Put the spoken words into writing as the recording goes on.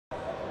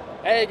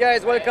Hey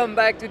guys, welcome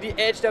back to the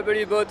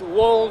HWBOT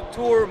World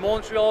Tour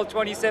Montreal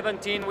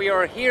 2017. We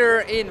are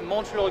here in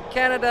Montreal,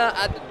 Canada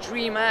at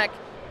Dreamhack,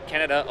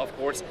 Canada of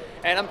course.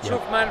 And I'm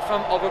Truthman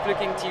from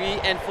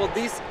OverClocking-TV, and for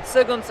this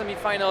second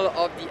semi-final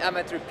of the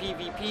amateur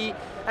PvP,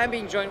 I'm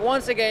being joined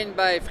once again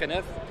by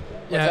Frenerth.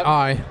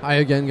 Hi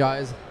again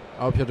guys.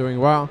 I hope you're doing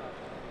well.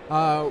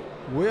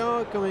 We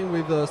are coming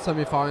with the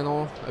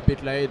semi-final, a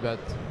bit late, but...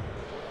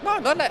 No,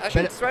 not like,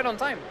 actually it's right on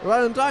time.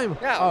 Right on time?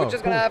 Yeah, we're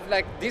just gonna have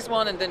like this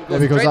one and then go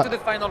straight to the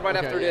final right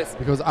after this.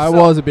 Because I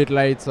was a bit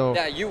late, so...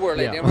 Yeah, you were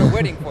late, and we're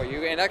waiting for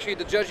you. And actually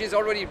the judge is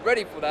already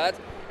ready for that.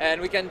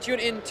 And we can tune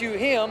into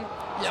him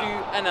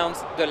to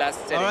announce the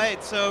last setting.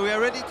 Alright, so we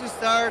are ready to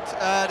start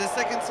the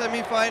second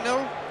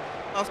semi-final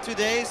of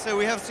today. So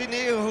we have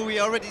Sidney, who we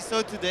already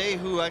saw today,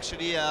 who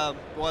actually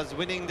was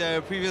winning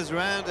the previous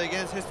round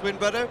against his twin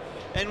brother.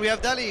 And we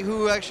have Dali,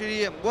 who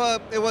actually,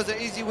 well, it was an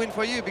easy win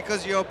for you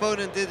because your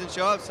opponent didn't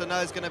show up. So now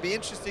it's going to be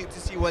interesting to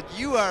see what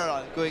you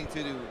are going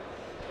to do.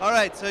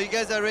 Alright, so you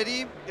guys are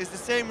ready. It's the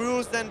same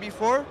rules than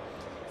before.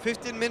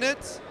 15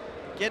 minutes,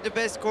 get the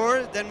best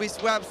score. Then we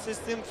swap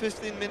system,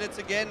 15 minutes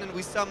again, and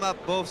we sum up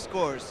both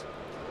scores.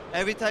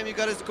 Every time you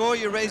got a score,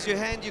 you raise your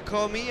hand, you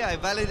call me, I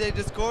validate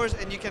the scores,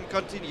 and you can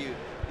continue.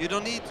 You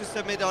don't need to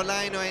submit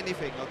online or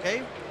anything,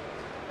 okay?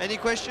 Any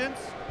questions?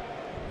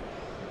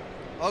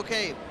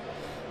 Okay.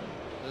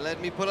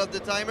 Let me pull up the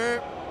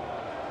timer.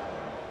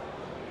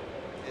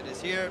 It is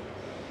here.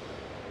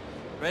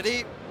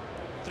 Ready?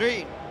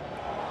 3,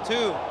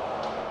 2,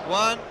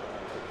 1,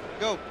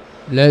 go.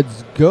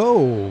 Let's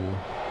go.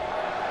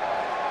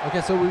 Okay,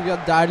 so we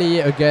got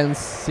Dali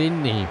against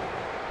Sidney.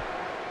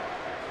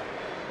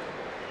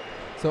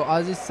 So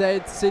as he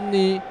said,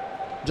 Sidney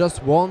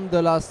just won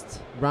the last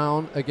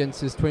round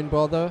against his twin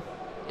brother.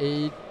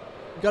 He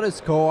got a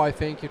score, I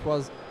think it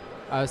was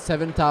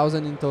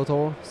 7,000 in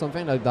total,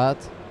 something like that.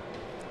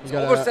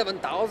 Over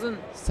 7,000?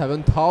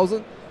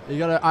 7,000. He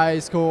got a high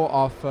score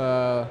of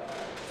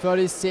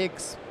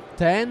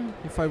 36.10,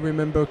 if I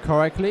remember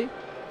correctly,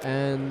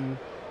 and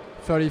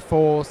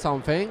 34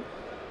 something.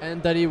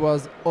 And Dali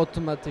was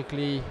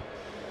automatically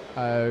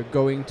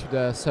going to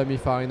the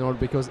semi-final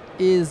because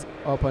his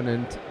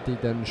opponent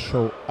didn't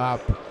show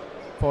up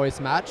for his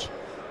match.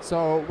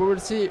 So we will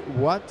see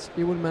what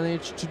he will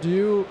manage to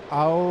do,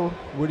 how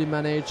will he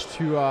manage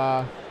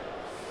to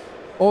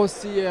or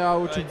see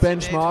how to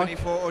benchmark.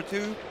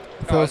 Sidney6442.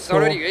 It's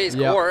already a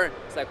score.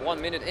 It's like 1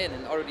 minute in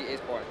and already a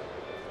score.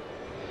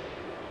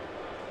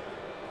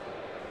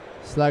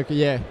 It's like,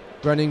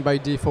 running by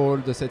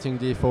default, the setting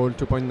default,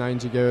 2.9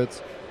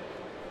 GHz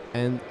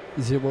and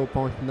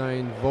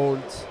 0.9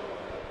 volts.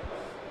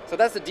 So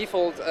that's the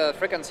default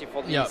frequency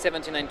for the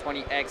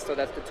 7920X, so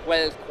that's the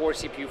 12-core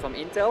CPU from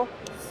Intel.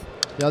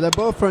 Yeah, they're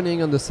both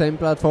running on the same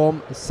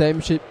platform, same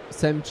chip.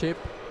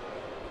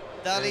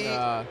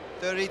 Dali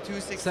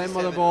 3267. Same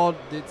motherboard.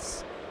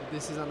 This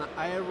is an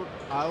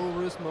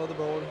Aorus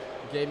motherboard,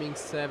 Gaming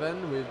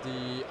 7 with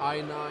the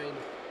i9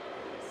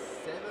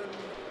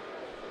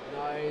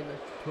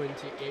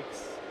 7920X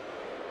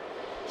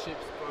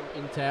chips from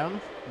Intel,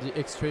 the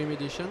Extreme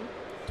Edition,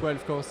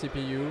 12-core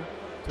CPU,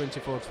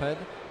 24 thread.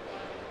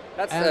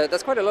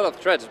 That's quite a lot of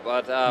threads,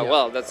 but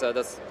well, that's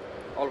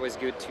always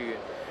good to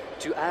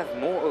have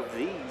more of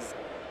these.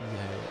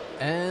 Yeah,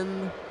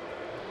 and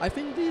I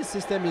think this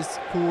system is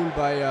cooled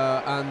by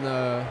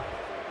an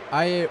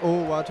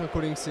IAO water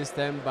cooling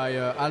system by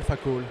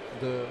AlphaCool,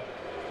 the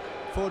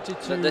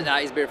 42. The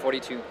Icebear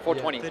 42,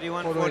 420.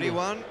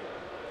 3141.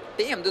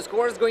 Damn, the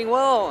score is going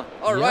well.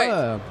 All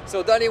right.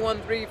 So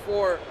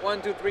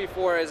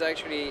Dali1234 is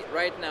actually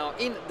right now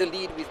in the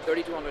lead with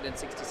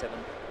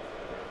 3,267.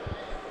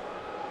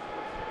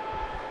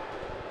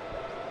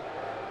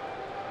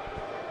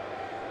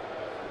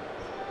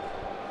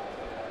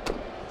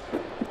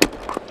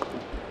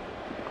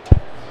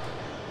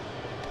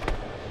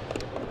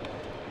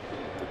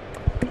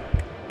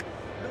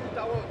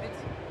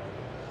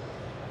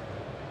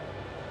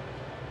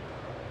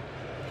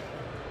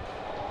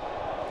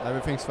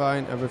 Everything's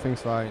fine,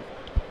 everything's fine.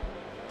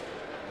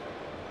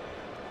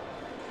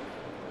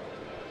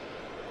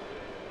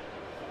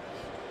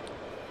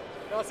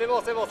 No, c'est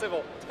bon, c'est bon, c'est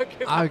bon.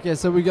 Okay,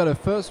 so we got a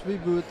first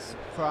reboot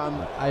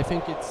from, I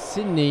think it's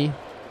Sidney.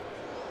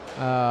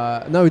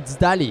 No, it's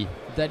Dali.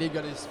 Dali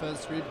got his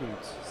first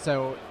reboot.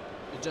 So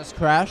it just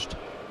crashed.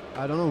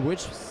 I don't know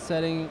which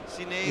setting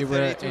Sidney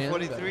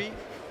 3243.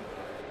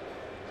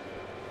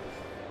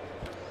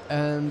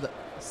 And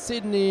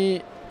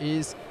Sidney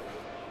is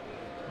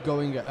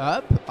going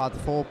up at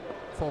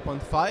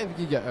 4.5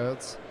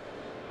 gigahertz.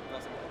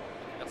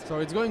 So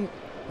it's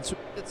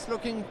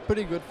looking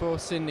pretty good for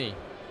Sidney.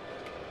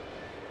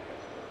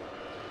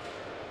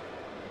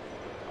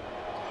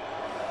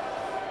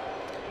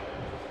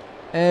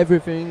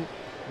 Everything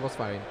was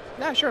fine.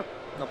 Yeah, sure,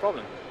 no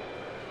problem.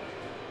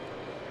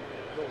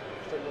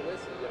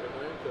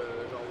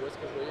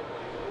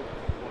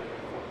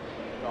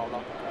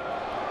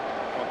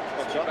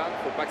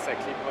 Faut pas que ça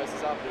clique. Ouais, c'est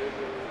ça. Ok.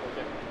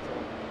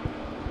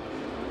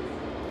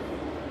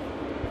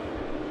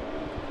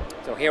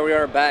 So So here we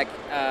are back.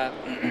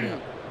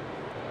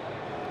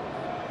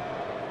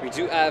 We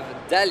do have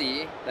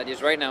Dali that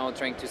is right now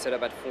trying to set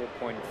up at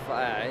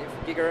 4.5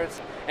 gigahertz,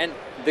 and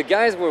the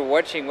guys were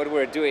watching what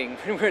we're doing.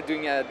 We're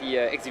doing the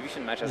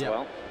exhibition match as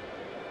well,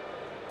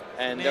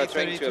 and they're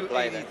trying to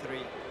apply that.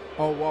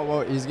 Oh wow,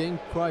 wow! He's getting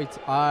quite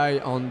high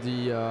on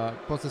the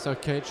processor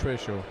cache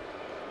ratio.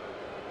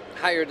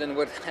 Higher than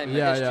what I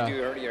managed to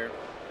do earlier.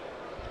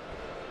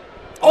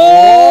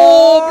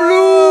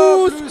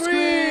 Oh, blue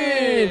screen!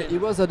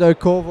 It was at a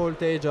core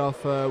voltage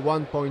of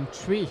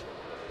 1.3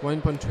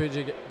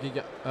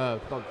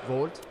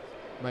 volt,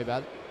 my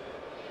bad,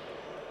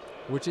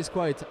 which is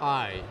quite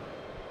high.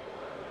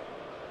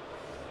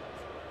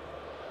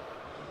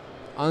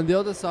 On the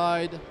other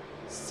side,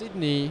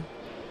 Sydney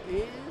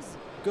is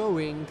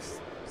going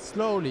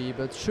slowly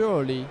but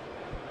surely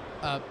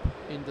up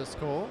in the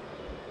score.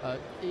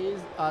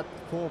 Is at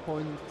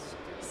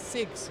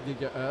 4.6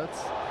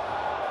 gigahertz,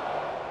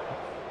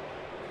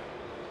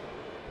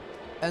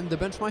 and the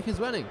benchmark is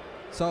running.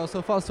 So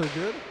far so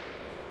good.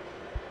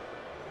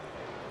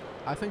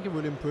 I think it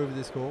will improve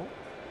the score.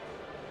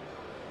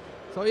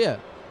 So yeah.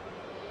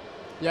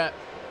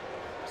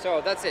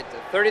 So that's it.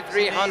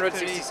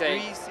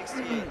 3368.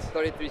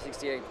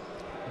 3368.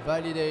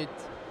 Validate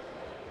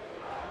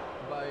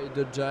by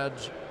the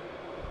judge.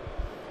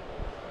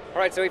 All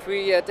right. So if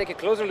we take a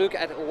closer look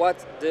at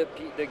what the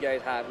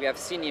guys have, we have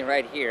Sidney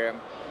right here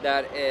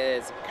that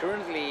is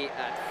currently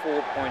at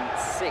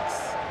 4.6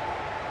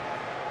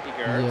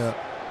 gigahertz. Yeah.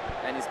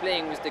 And he's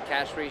playing with the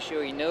cache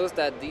ratio. He knows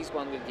that this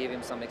one will give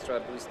him some extra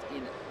boost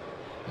in.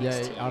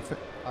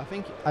 I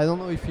think I don't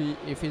know if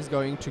he's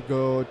going to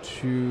go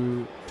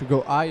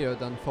higher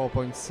than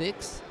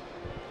 4.6.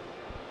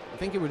 I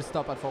think he will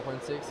stop at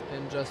 4.6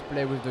 and just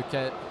play with the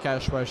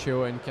cache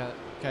ratio and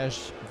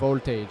cache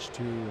voltage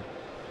to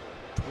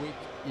tweak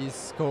his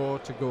score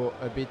to go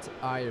a bit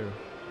higher.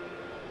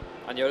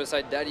 On the other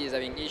side, Dali is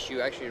having issue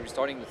actually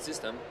restarting the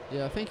system.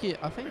 Yeah, I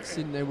think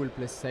Sidney will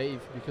play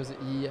safe because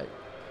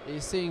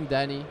he's seeing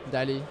Dali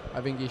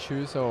having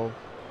issues, so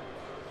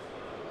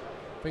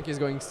I think he's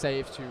going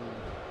safe to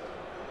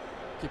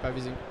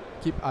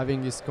keep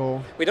having his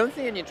score. We don't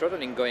see any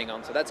throttling going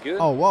on, so that's good.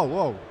 Oh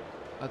wow,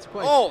 that's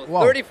quite. Oh,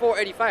 wow.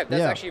 3485.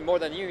 That's actually more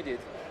than you did.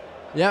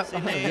 Yeah,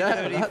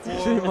 yeah, that's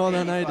actually more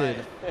than I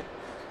did.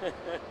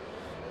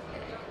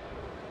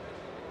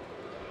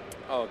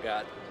 Oh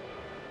god.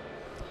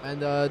 And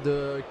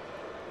the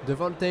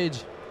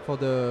voltage for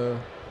the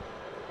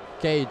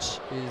cage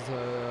is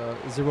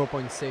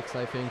 0.6,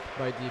 I think,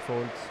 by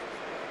default.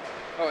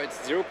 Oh, it's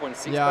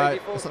 0.6 by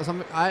default? So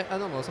I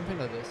don't know, something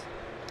like this.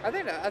 I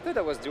thought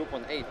that was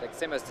 0.8, like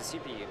same as the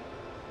CPU.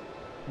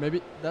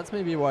 Maybe that's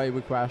why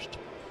we crashed.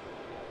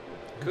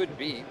 Could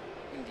be,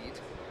 indeed.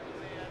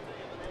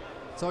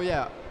 So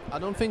yeah, I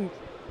don't think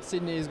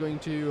Sidney is going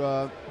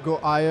to go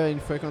higher in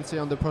frequency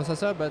on the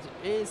processor, but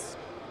is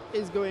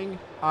going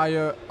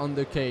higher on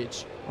the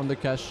cache.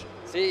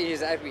 See,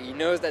 he's happy. He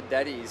knows that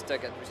Dali is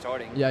stuck at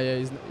restarting. Yeah,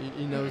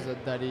 he knows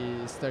that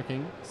Dali is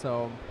stucking.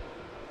 So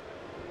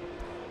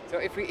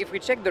if we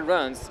check the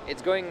runs,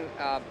 it's going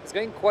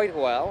quite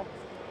well.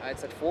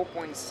 It's at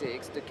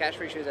 4.6. The cache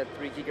ratio is at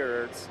 3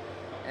 gigahertz,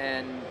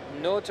 and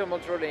no thermal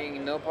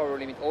throttling, no power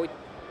limit. Oh,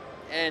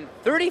 and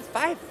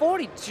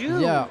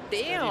 3542. Yeah.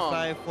 Damn.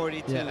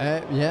 3542.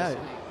 Yeah,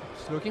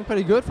 it's looking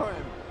pretty good for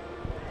him.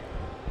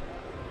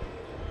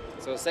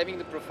 So saving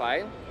the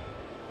profile.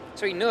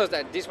 So he knows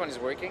that this one is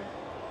working.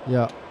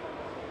 Yeah.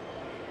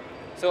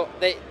 So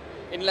they,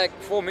 in like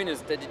 4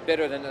 minutes, they did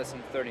better than us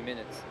in 30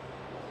 minutes.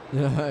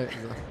 Yeah.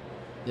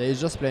 Yeah,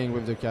 he's just playing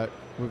with the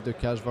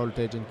cache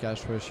voltage and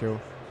cache ratio.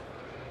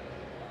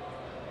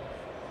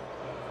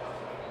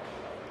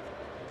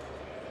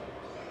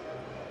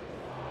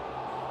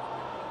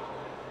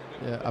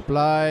 Yeah,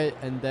 apply,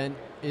 and then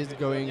is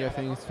going, I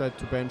think, straight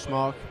to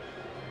benchmark.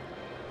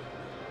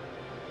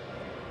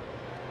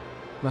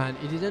 Man,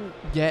 he didn't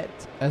get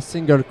a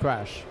single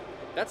crash.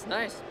 That's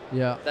nice.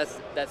 Yeah.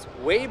 That's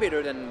way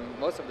better than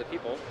most of the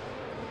people.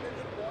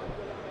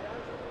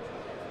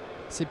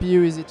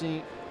 CPU is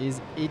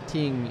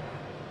eating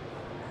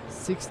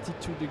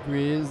 62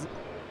 degrees,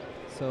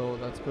 so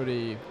that's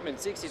pretty. I mean,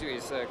 62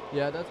 is.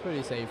 Yeah, that's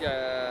pretty safe.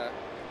 Yeah,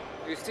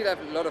 you still have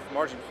a lot of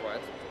margin for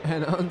it.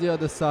 And on the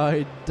other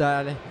side,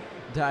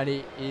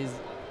 Dali is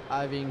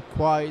having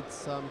quite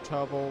some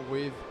trouble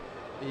with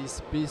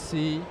his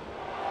PC.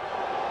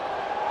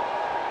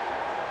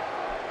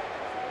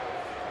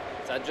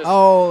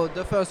 Oh,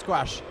 the first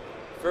crash.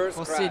 First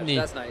for crash, Sidney.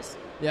 That's nice.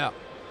 Yeah.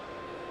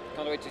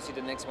 Can't wait to see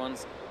the next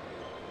ones.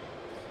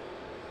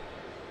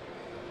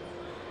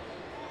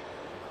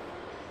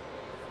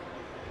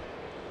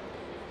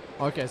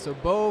 Okay, so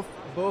both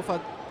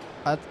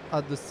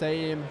at the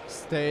same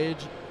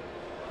stage.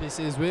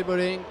 PC is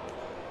rebooting.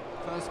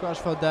 First crash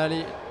for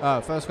Dali.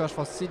 First crash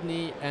for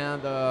Sidney,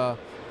 and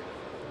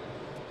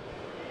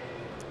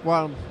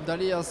well,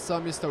 Dali has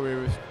some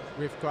history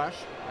with crash,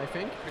 I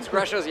think. With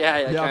crashes,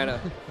 yeah, kind of.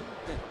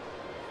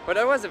 But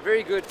that was a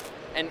very good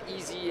and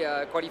easy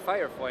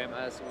qualifier for him,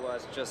 as he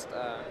was just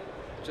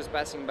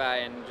passing by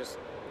and just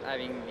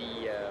having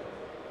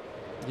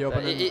The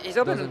opponent his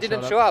opponent doesn't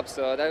didn't show up,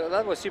 so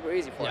that was super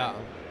easy for him.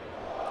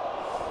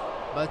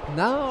 But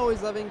now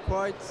he's having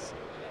quite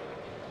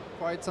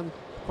some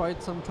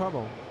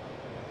trouble.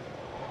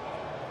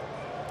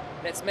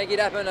 Let's make it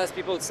happen, as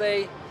people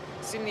say.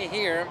 Sidney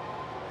here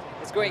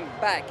is going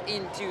back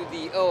into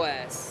the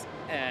OS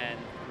and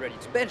ready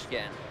to bench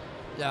again.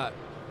 Yeah,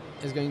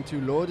 he's going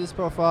to load his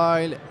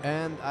profile,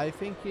 and I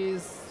think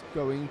he's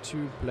going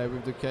to play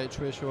with the cage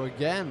ratio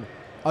again.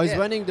 Oh, he's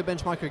running the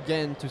benchmark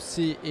again to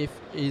see if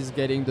he's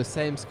getting the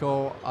same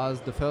score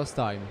as the first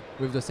time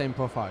with the same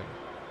profile.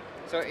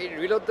 So he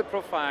reload the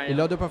profile. He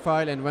load the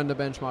profile and run the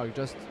benchmark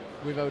just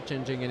without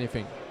changing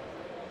anything.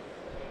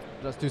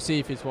 Just to see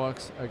if it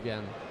works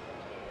again.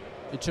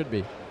 It should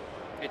be.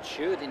 It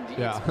should indeed.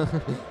 Yeah.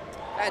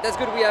 That's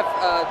good. We have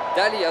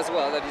Dali as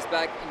well that is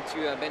back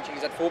into benching.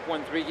 He's at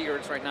 4.3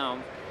 gigahertz right now.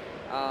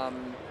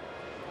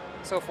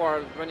 So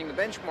far, running the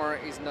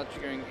benchmark is not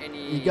triggering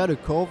any. He got a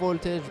core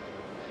voltage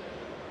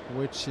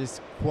which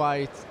is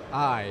quite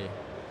high.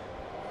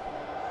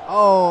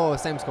 Oh,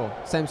 same score.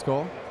 Same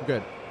score.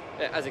 Good.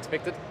 As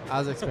expected.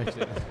 As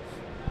expected.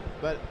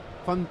 But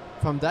from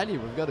Dali,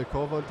 we've got a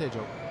core voltage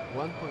of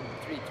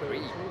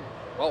 1.33.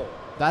 Whoa.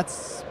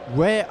 That's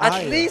way At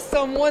higher. least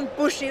someone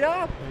push it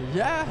up.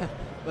 Yeah,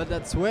 but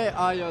that's way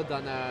higher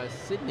than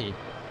Sidney.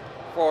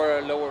 For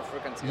a lower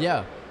frequency.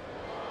 Yeah.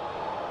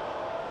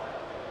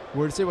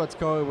 We'll see what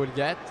score we will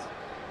get.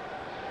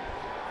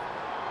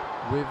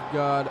 We've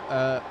got,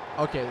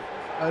 okay,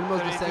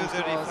 almost the same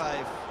score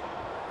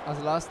as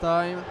last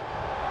time.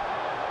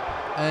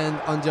 And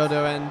on the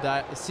other end,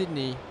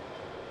 Sidney,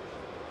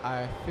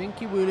 I think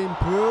he will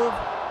improve.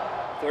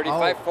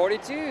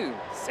 35-42,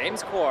 same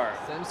score.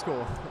 Same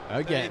score,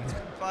 again.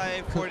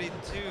 35-42.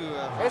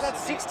 It's at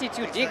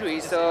 62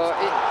 degrees, so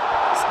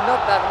it's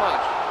not that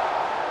much.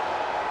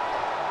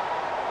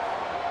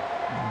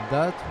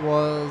 That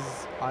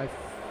was, I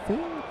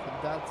think,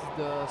 that's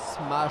the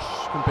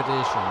Smash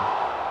competition.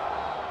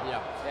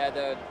 Yeah.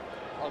 Yeah,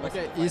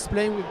 Okay, he's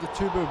playing with the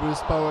turbo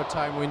boost power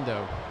time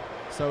window.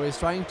 So he's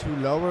trying to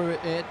lower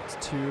it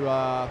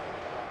to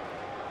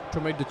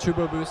make the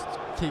turbo boost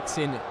kicks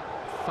in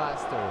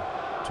faster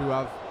to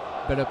have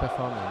better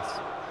performance.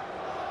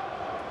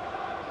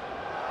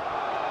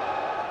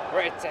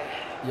 Right,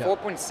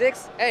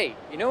 4.6. Hey,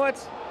 you know what?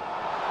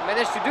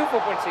 Managed to do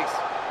 4.6.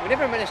 We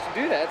never managed to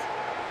do that.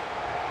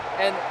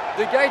 And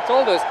the guy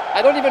told us,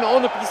 I don't even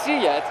own a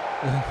PC yet.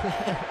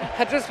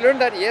 I just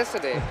learned that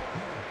yesterday.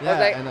 Yeah, I was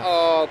like,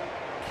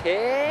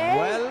 okay.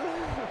 Well,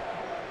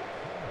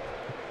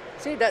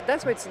 see,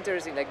 that's why it's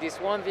interesting. Like this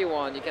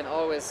 1v1, you can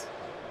always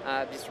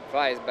be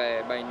surprised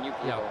by new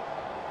people. Yeah.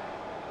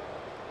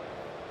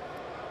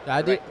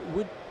 I did.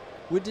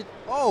 We did.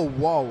 Oh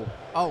wow!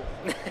 Oh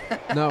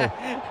no!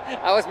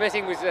 I was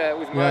messing with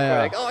Marco. Yeah.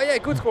 Like, oh yeah,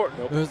 good score.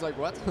 Nope. It was like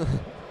what?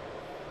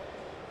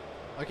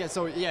 Okay,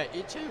 so yeah,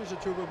 he changed the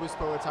turbo boost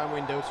power time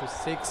window to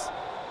 6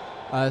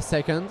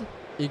 seconds.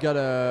 He got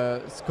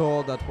a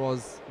score that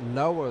was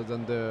lower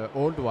than the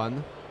old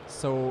one,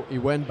 so he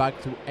went back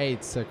to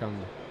 8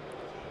 seconds.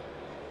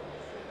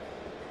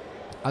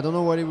 I don't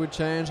know what he would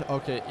change.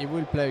 Okay, he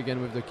will play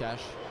again with the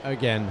cache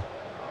again.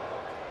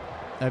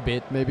 A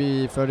bit,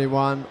 maybe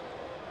 31.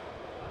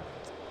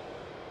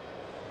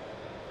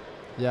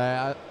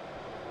 Yeah,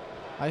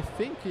 I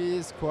think he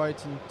is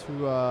quite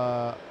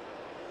into.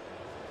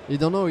 He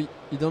don't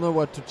know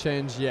what to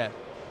change yet.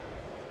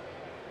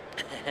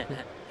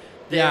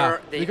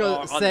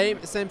 Because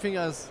same thing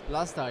as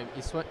last time.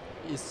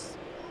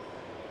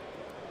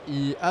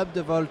 He upped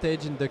the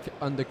voltage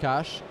on the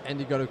cache and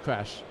he got a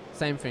crash.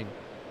 Same thing.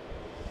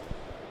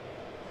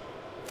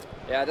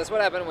 Yeah, that's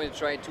what happened when you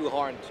try too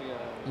hard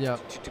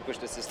to push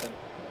the system.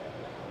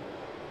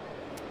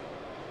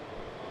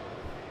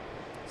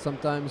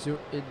 Sometimes you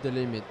hit the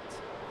limit.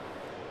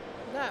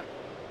 Nah.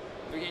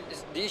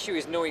 The issue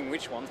is knowing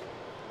which one.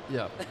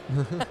 Yeah.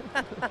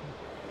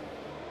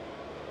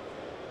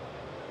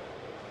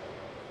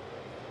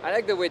 I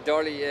like the way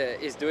Dali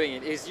is doing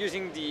it. He's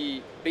using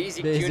the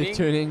basic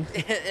tuning.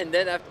 And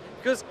then after,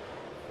 because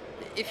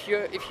if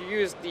you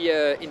use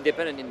the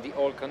independent in the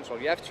old console,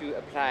 you have to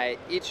apply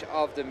each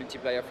of the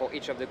multiplier for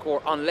each of the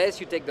core, unless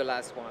you take the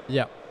last one.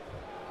 Yeah.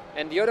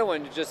 And the other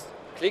one, you just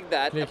click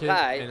that,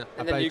 apply,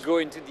 and then you go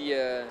into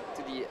the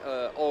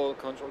all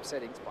control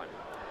settings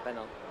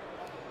panel.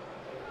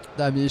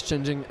 That means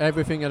changing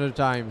everything at a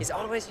time. He's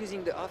always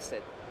using the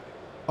offset.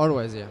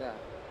 Always, yeah.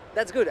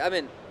 That's good. I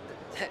mean,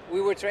 we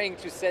were trying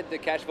to set the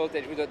cache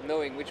voltage without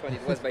knowing which one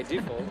it was by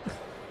default.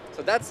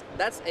 So that's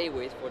a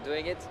way for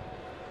doing it.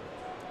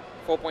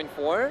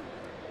 4.4.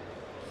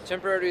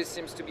 Temperature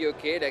seems to be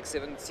okay, like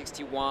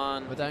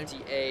 761,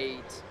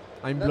 58.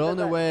 I'm blown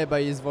away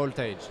by his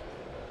voltage.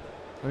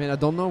 I mean, I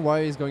don't know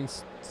why he's going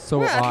so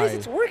high. At least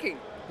it's working.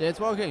 Yeah, it's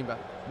working,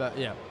 but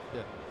yeah.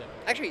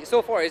 Actually,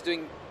 so far he's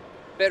doing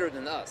better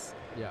than us.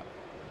 Yeah.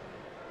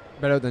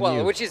 Better than you.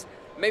 Well, which is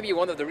maybe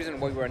one of the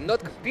reasons why we're not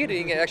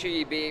competing and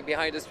actually be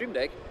behind the stream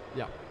deck.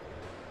 Yeah.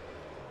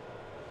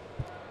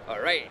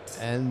 All right.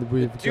 And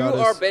we've two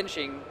are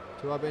benching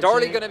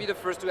Darli gonna be the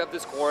first to have the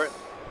score.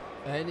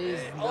 And he's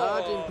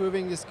not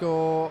improving the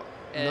score.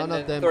 And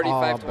none of them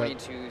 35, are.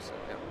 22. So,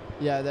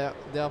 yeah,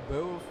 they're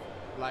both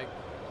like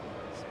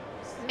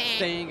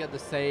staying at the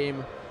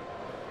same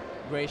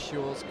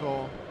ratio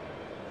score.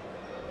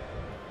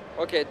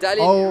 Okay, Dali.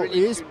 Oh,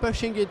 really he's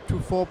pushing it to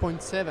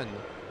 4.7.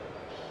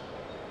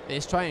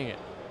 He's trying it.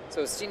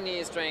 So Sidney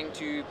is trying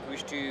to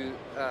push to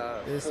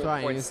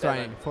 4.7. He's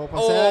trying. 4.7.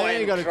 Oh, and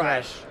he got a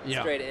crash.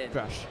 Yeah, Straight in.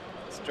 Crash.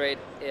 Straight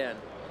in.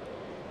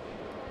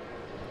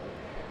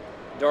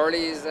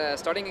 Darli is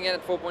starting again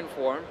at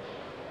 4.4.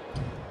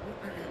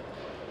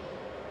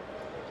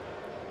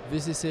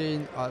 This is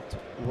in at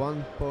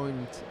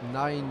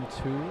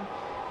 1.92.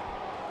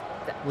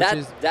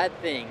 That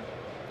thing,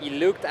 he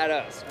looked at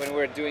us when we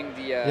were doing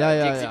the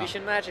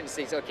exhibition match and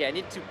says, okay, I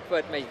need to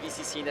put my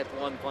VCC in at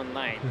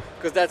 1.9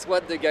 because that's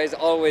what the guys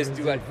always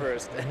do at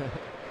first.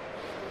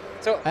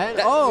 So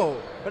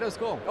better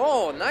score.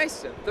 Oh,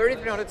 nice,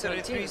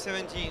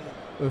 3317.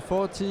 33-17. A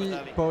 40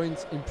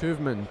 points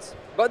improvement.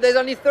 But there's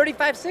only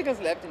 35 seconds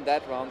left in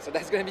that round, so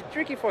that's going to be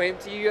tricky for him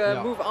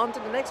to move on to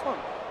the next one.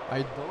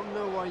 I don't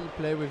know why he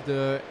played with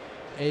the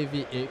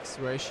AVX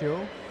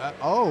ratio.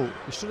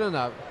 He shouldn't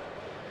have.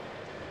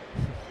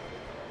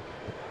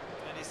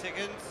 20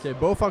 seconds. Okay,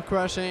 both are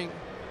crashing.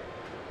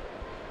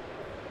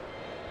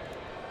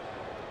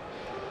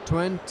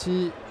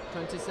 20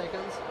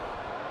 seconds.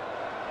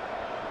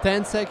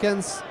 10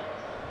 seconds.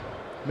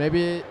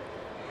 Maybe.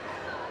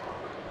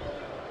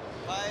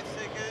 5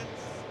 seconds.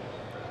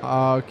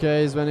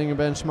 Okay, he's running a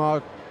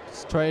benchmark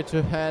straight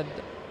ahead.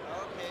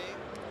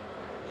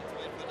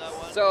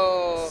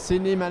 So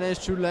Sidney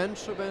managed to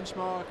launch a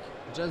benchmark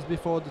just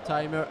before the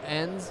timer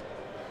ends.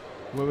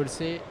 We will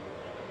see.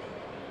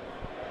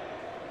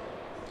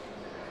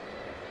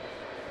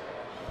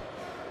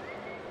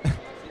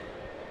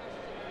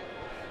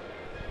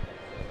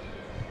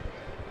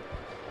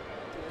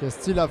 Okay,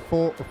 still at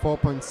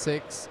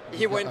 4.6.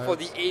 He went for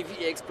the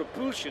AVX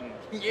propulsion.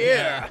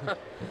 Yeah!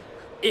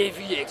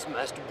 AVX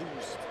master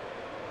boost.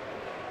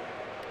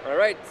 All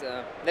right,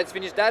 let's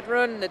finish that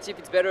run. Let's see if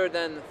it's better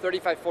than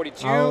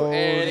 35-42.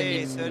 And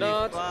it's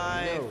not.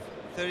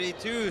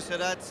 32, so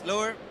that's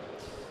lower.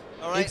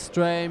 All right.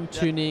 Extreme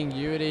tuning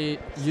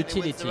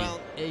utility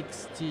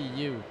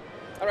XTU.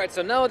 All right,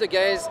 so now the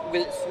guys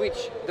will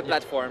switch the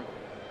platform.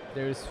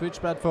 They will switch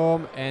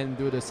platform and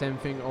do the same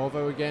thing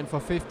over again for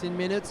 15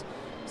 minutes.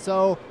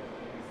 So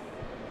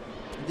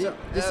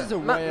this is a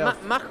way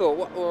of Marco,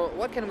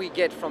 what can we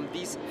get from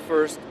this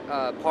first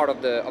part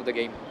of the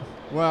game?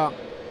 Well,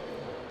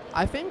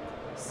 I think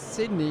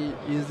Sidney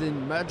is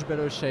in much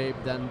better shape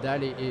than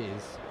Dali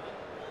is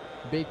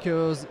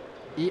because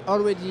he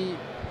already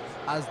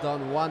has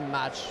done one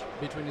match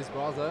between his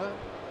brother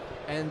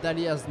and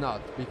Dali has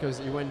not because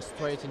he went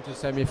straight into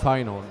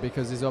semi-final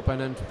because his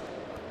opponent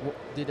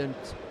did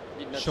not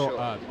show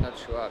up.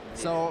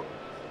 So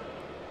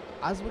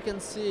as we can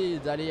see,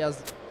 Dali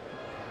has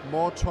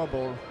more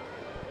trouble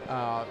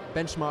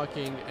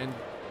benchmarking and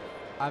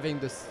having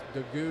the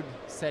good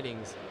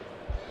settings.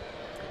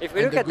 If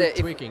we look at the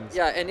tweakings.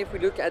 and if we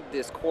look at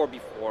the score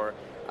before,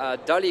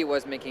 Dali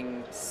was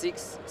making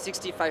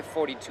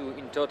 65-42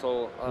 in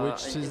total in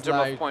terms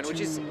of point,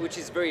 which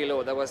is very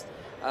low. That was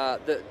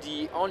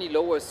the only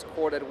lowest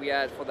score that we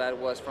had for that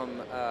was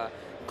from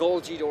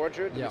Gold G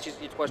Orchard, which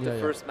was the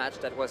first match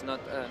that was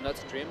not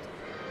streamed.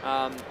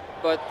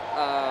 But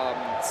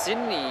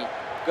Sidney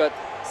got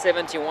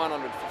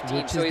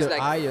 71-15, so he's like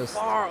highest.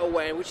 Far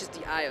away, which is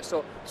the highest.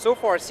 So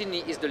far,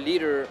 Sidney is the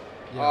leader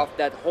of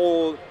that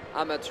whole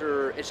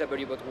amateur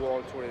HWBOT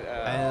World Tour.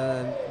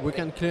 And we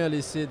can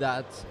clearly see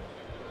that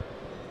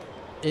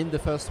in the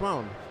first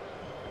round.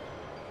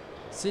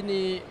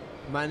 Sidney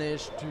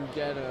managed to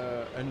get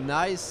a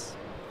nice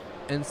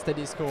and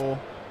steady score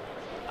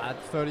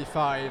at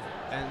 35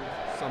 and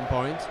some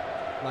point,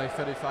 like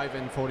 35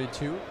 and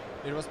 42.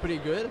 It was pretty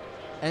good.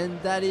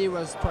 And Dali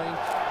was trying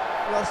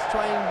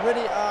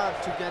really hard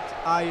to get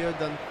higher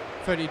than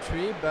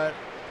 33, but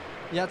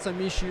he had some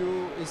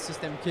issue. His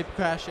system kept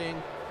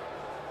crashing.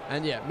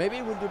 And yeah,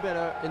 maybe we'll do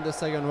better in the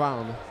second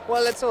round.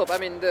 Well, let's hope. I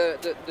mean,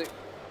 let me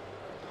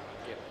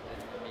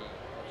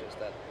adjust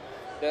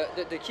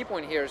that. The key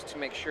point here is to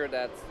make sure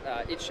that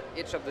each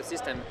of the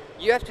system,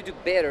 you have to do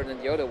better than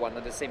the other one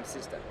on the same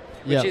system.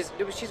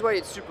 Which is why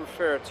it's super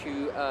fair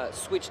to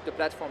switch the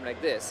platform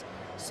like this.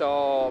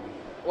 So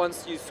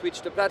once you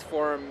switch the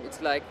platform, it's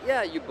like,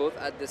 yeah, you both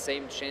had the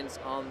same chance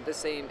on the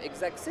same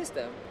exact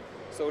system.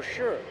 So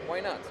sure, why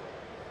not?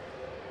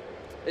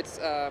 It's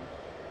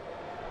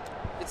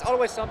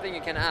always something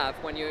you can have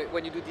when you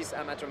do these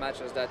amateur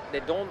matches, that they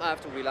don't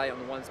have to rely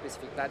on one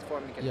specific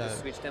platform. You can just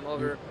switch them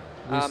over.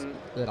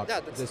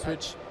 The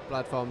switch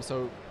platform,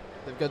 so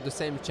they've got the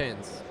same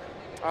chance.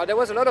 There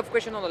was a lot of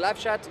question on the live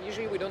chat.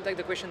 Usually we don't take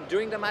the question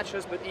during the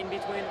matches, but in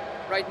between,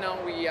 right now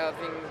we are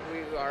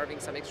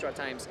having some extra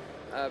times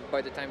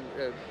by the time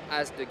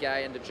as the guy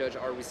and the judge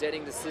are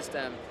resetting the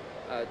system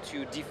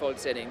to default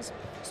settings.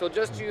 So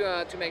just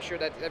to make sure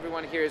that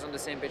everyone here is on the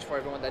same page for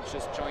everyone that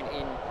just joined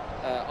in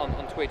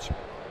on Twitch.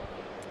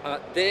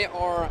 They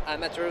are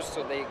amateurs,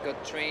 so they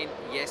got trained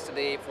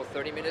yesterday for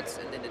 30 minutes,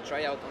 and then they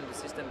try out on the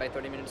system by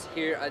 30 minutes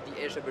here at the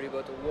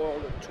HWBOT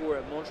World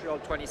Tour Montreal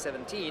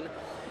 2017.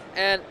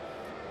 And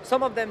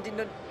some of them did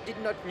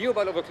not knew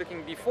about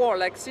overclocking before,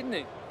 like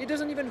Sidney. He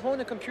doesn't even own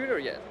a computer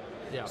yet.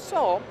 Yeah.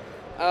 So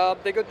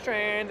they got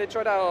trained, they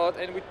tried out,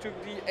 and we took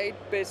the 8th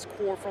best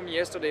score from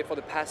yesterday for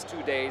the past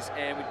 2 days,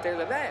 and we tell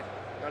them, hey,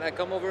 when I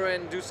come over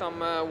and do some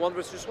 1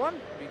 versus 1,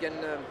 you can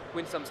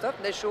win some stuff.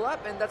 They show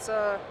up, and that's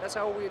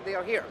how they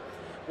are here.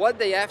 What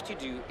they have to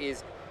do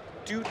is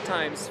 2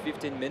 times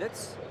 15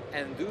 minutes,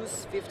 and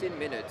those 15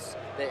 minutes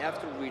they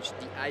have to reach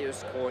the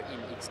highest score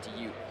in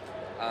XTU.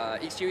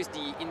 XTU is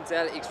the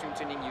Intel Extreme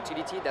Tuning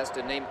Utility. That's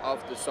the name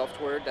of the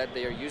software that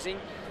they are using.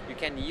 You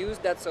can use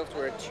that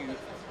software to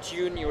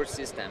tune your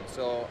system.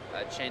 So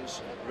change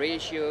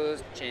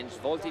ratios, change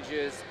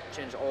voltages,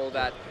 change all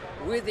that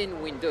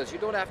within Windows. You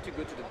don't have to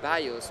go to the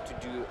BIOS to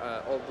do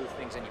all those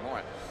things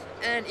anymore.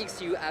 And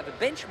XTU have a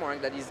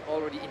benchmark that is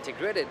already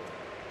integrated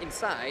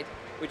inside,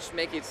 which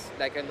makes it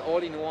like an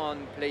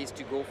all-in-one place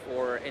to go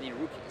for any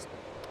rookies.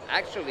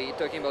 Actually,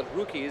 talking about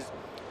rookies,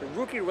 the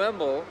Rookie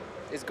Rumble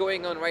is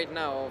going on right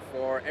now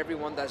for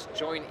everyone that's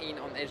joined in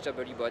on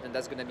HWBOT, and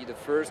that's going to be the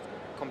first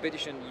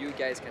competition you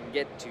guys can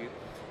get to.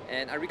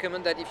 And I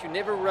recommend that if you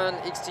never run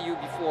XTU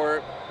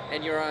before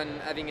and you're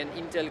having an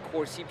Intel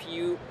Core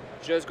CPU,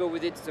 just go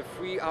with it. It's a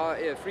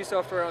free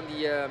software on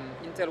the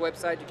Intel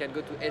website. You can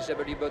go to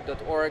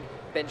hwbot.org,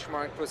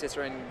 benchmark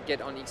processor, and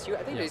get on XTU.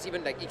 I think there's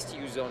even like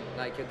XTU Zone,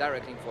 like a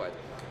direct link for it.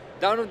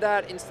 Download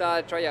that,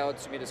 install, try out,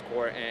 submit a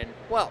score, and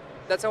well,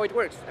 that's how it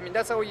works. I mean,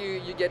 that's how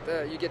you get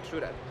through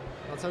that.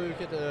 That's how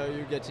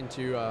you get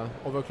into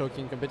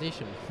overclocking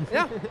competition.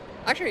 Yeah,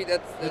 actually,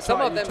 that's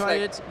some of them.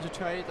 You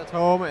try it at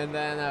home, and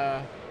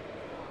then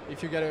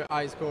if you get a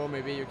high score,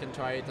 maybe you can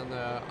try it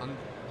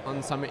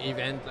on some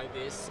event like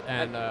this.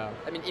 And I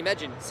mean,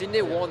 imagine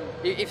Sidney won.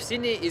 If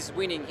Sidney is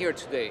winning here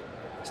today,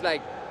 it's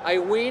like I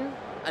win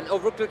an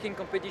overclocking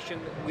competition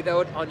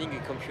without owning a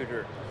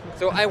computer.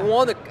 So I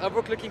won an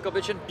overclocking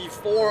competition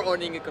before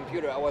owning a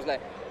computer. I was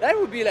like, that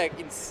would be like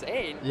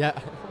insane. Yeah.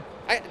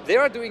 They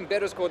are doing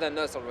better score than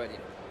us already.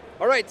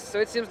 All right, so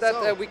it seems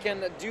that we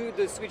can do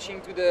the switching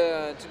to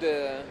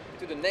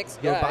the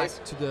next guys. Go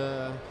back to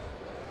the.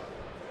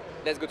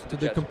 Let's go to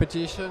the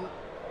competition.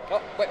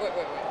 Oh, wait.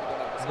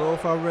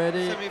 Both are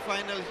ready.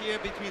 Semi-final here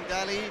between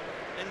Dali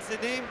and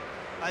Sidney.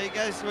 Are you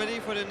guys ready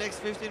for the next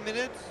 15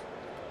 minutes?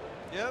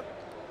 Yep.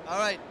 All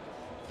right.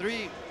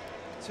 3,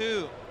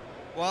 2,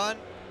 1.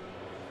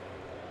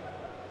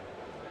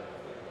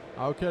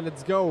 Okay,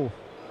 let's go.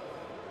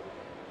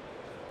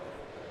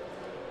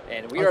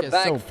 And we are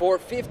back for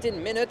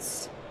 15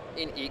 minutes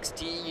in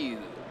XTU.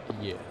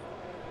 Yeah.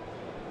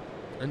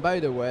 And by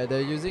the way,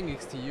 they're using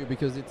XTU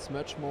because it's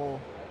much more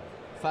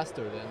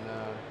faster than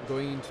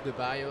going into the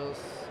BIOS,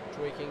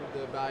 tweaking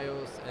the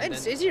BIOS. And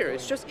it's easier.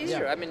 It's just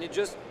easier. Yeah. I mean, you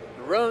just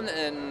run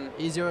and...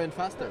 Easier and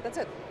faster. That's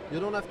it. You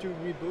don't have to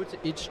reboot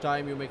each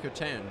time you make a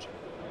change.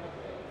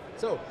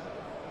 So,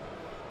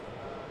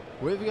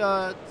 we've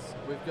got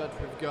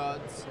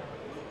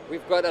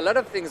a lot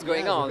of things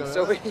going on.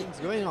 So things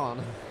going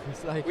on.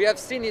 It's like we have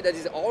Sidney that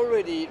is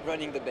already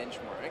running the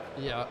benchmark.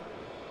 Yeah.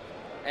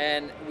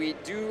 And we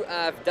do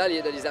have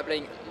Dali that is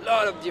applying a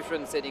lot of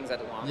different settings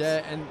at once.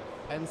 Yeah,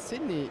 and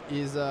Sidney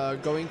is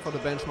going for the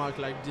benchmark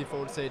like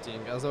default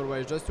setting, as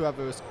always, just to have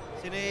the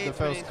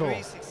first score.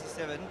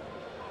 67.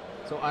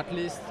 So at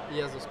least he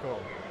has a score.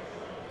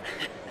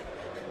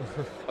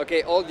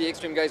 Okay, all the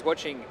extreme guys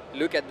watching,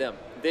 look at them.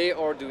 They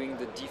are doing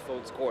the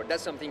default score.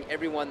 That's something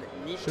everyone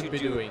needs to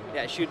do.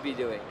 Yeah, should be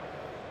doing.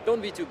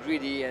 Don't be too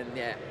greedy and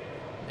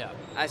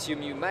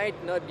assume you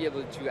might not be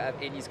able to have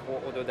any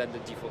score other than the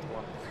default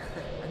one.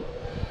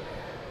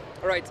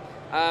 All right,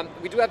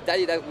 we do have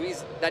Dali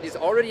that is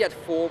already at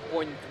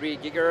 4.3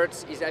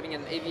 gigahertz. He's having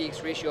an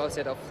AVX ratio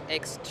offset of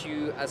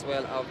X2 as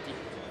well of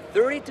the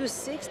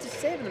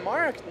 30-67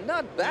 mark.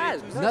 Not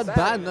bad.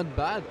 Not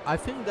bad. I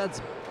think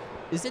that's...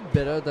 Is it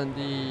better than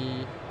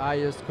the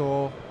highest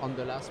score on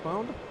the last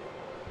round?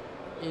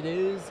 It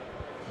is.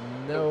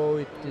 No,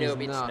 it is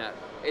not. No,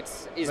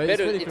 it's not. It's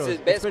better. It's his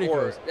best score.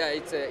 Close. Yeah,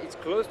 it's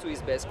close to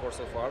his best score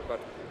so far.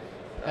 But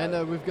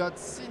and we've got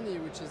Sidney,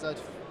 which is at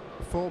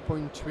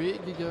 4.3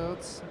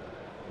 gigahertz,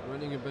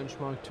 running a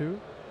benchmark too.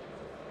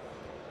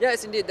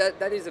 Yes, indeed.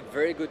 That is a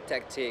very good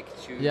tactic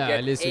to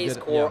get a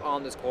score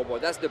on the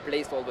scoreboard. That's the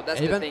placeholder. That's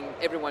the thing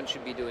everyone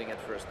should be doing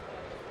at first.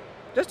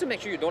 Just to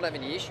make sure you don't have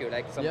any issue,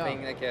 like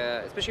something like,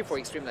 especially for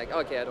extreme, like,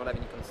 okay, I don't have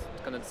any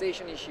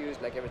condensation issues,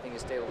 like everything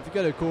is stable. If you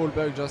get a cold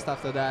bug just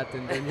after that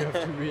and then you have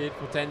to wait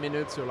for 10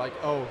 minutes, you're like,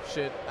 oh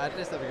shit, at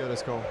least I've got a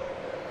score.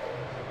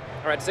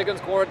 All right, second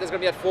score, that's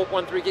going to be at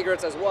 4.3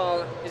 gigahertz as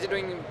well. Is it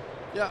doing...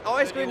 Yeah. Oh,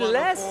 it's doing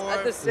less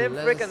at the same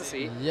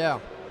frequency. Yeah.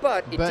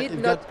 But it did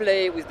not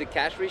play with the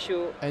cache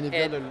ratio. And it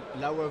got a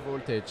lower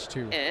voltage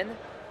too. And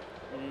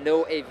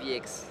no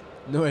AVX.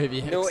 No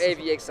AVX. No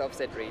AVX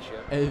offset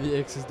ratio.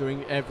 AVX is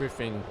doing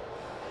everything.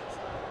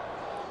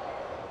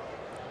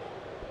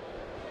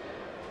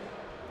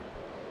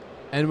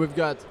 And we've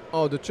got,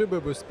 oh, the turbo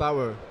boost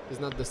power is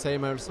not the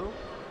same also.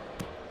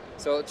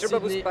 So turbo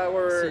boost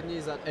power. Sidney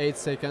is at 8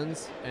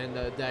 seconds and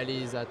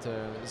Dali is at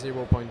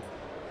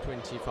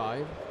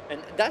 0.25.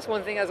 And that's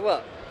one thing as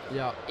well.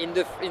 Yeah. In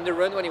the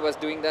run when he was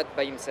doing that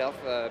by himself,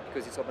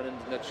 because his opponent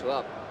did not show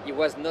up, he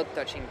was not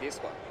touching this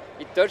one.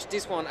 He touched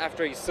this one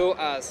after he saw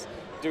us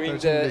doing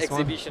the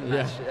exhibition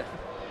match. Yeah.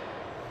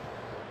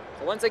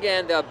 So once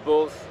again, they are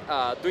both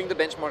doing the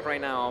benchmark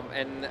right now,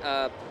 and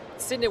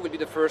Sidney will be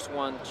the first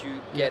one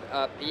to get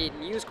up a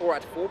new score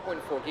at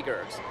 4.4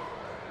 gigahertz.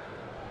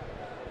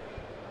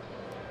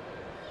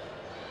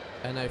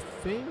 And I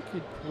think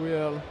it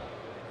will,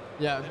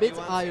 a bit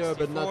higher,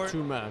 but not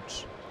too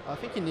much. I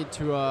think he need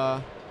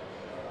to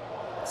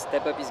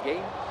step up his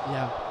game.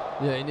 Yeah,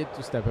 he need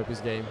to step up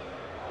his game.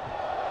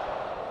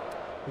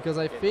 Because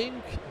I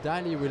think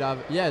Dali will have.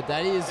 Yeah,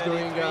 Dali is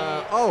going.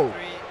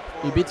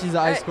 He beat his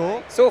high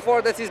score. So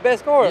far, that's his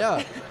best score.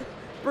 Yeah.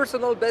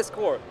 Personal best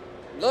score.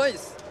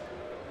 Nice.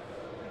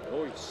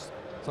 Nice.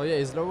 So yeah,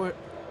 he's lower.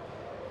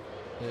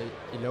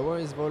 He lower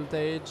his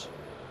voltage.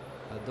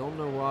 I don't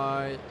know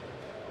why.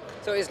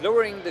 So he's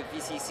lowering the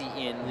VCC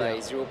in by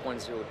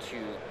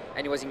 0.02,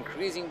 and he was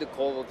increasing the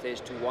core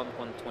voltage to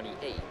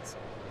 1.28.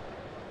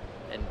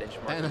 And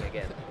benchmarking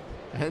again.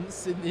 And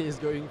Sidney is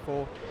going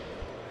for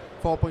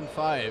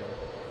 4.5.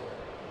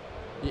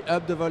 He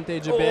upped the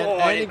voltage a bit,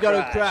 and he got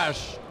a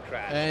crash.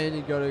 And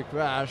he got a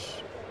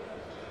crash.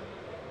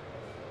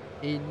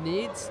 He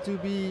needs to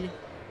be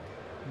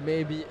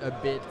maybe a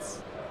bit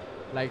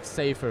like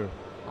safer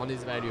on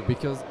his value,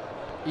 because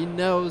he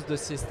knows the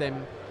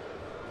system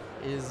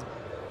is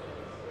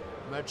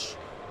much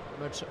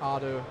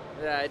harder.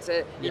 Yeah, it's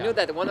a, you know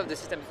that one of the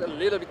systems is a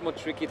little bit more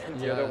tricky than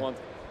the other one.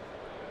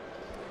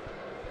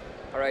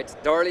 All right,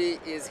 Darley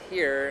is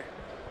here.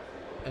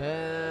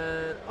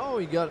 And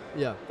he got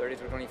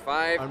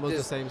 33.25. Almost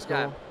the same score.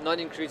 Yeah, not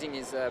increasing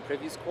his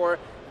previous score.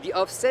 The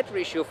offset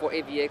ratio for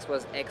AVX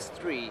was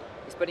x3.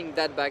 He's putting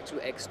that back to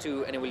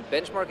x2, and he will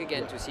benchmark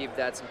again to see if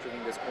that's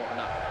improving the score or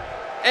not.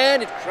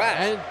 And it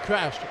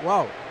crashed.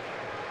 Wow.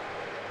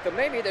 So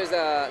maybe there's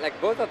like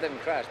both of them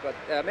crashed, but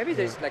maybe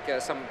there's like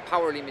some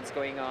power limits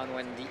going on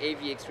when the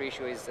AVX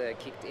ratio is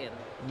kicked in.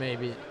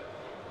 Maybe.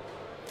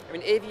 I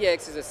mean,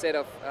 AVX is a set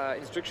of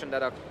instructions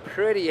that are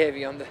pretty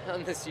heavy on the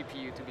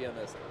CPU, to be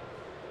honest.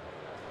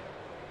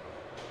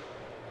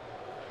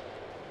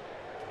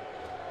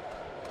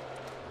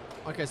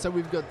 Okay, so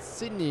we've got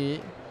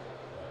Sidney,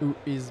 who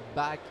is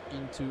back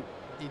into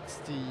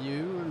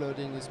XTU,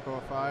 loading his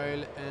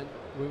profile, and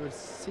we will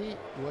see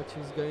what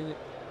he's going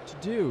to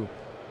do.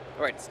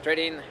 All right, straight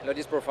in, load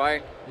his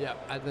profile. Yeah,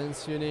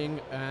 advanced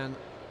tuning, and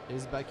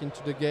he's back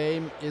into the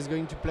game. He's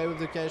going to play with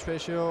the cache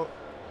ratio.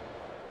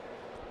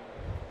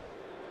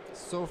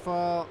 So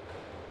far,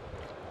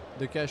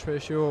 the cache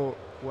ratio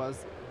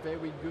was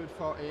very good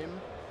for him.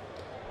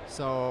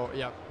 So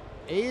yeah,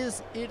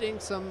 he's hitting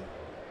some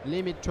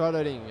limit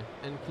throttling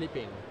and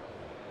clipping.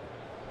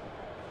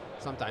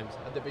 Sometimes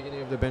at the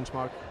beginning of the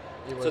benchmark.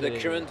 So the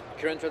current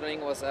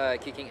throttling was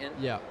kicking in.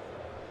 Yeah.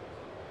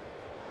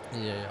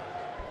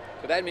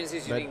 So that means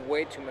he's using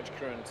way too much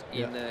current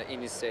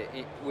in his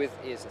with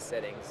his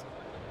settings.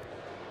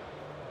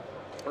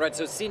 All right,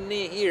 so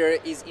Sidney here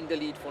is in the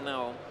lead for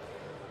now.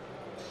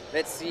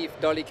 Let's see if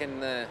Dolly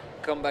can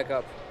come back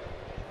up.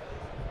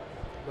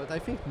 But I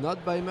think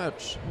not by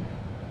much.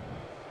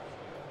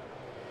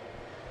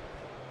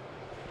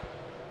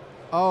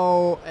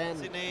 Oh, and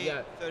Sidney,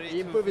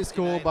 he improved his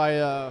score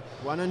by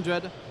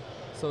 100.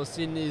 So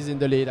Sidney is in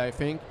the lead, I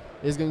think.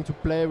 He's going to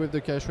play with the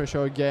cache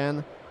ratio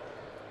again.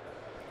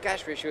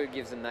 Cache ratio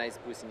gives a nice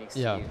boost in XTU.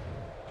 Yeah.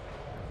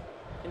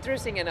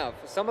 Interesting enough,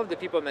 some of the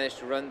people managed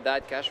to run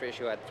that cache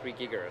ratio at 3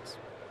 gigahertz.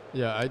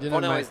 Yeah, I didn't.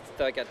 For now, it's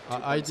stuck at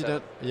 2.7. I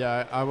didn't.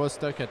 Yeah, I was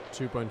stuck at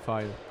 2.5,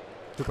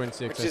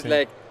 2.6. Which is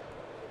like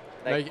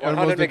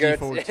almost the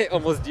default. default.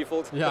 Almost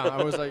default. Yeah,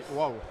 I was like,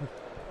 wow.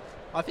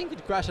 I think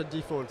it crashed at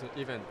default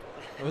even.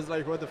 I was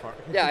like, what the fuck?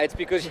 Yeah, it's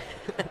because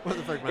what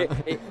the fuck, man?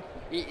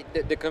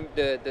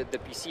 the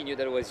PC knew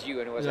that it was you,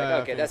 and it was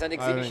like, okay, that's an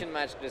exhibition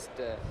match. Just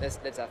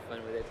let's have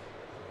fun with it.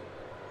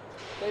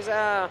 There's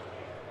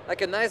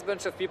like a nice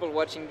bunch of people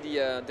watching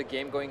the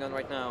game going on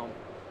right now.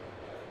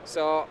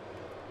 So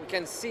we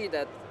can see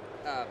that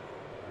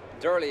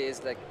Darley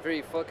is like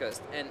very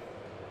focused, and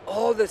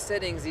all the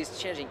settings is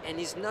changing, and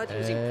he's not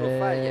using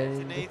profile yet. It's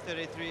an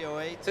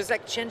 83308. So it's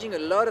like changing a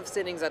lot of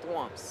settings at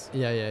once.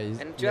 Yeah.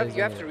 And you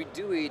have to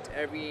redo it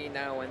every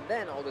now and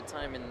then, all the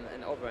time,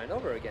 and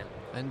over again.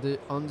 And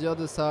on the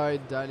other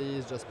side, Dali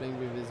is just playing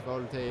with his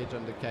voltage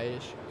and the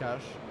cache.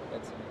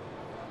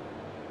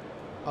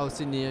 Oh,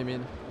 Sidney, I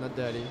mean, not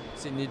Dali.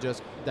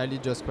 Dali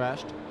just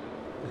crashed.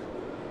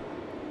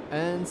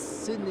 And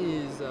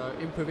Sidney is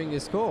improving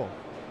his score.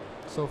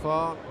 So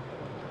far,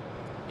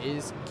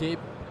 he's keep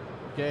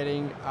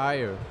getting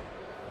higher.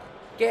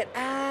 Get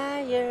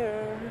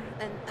higher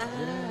and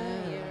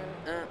higher.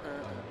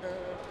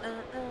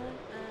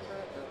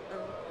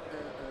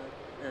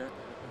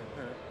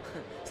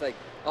 It's like,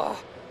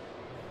 oh,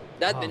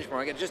 that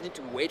benchmark, I just need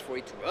to wait for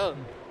it to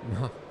run.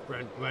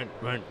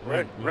 Run.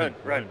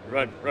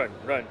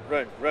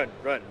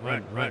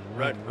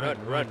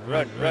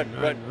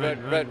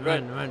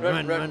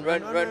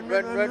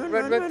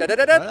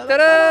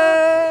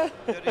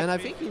 And I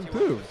think he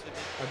improved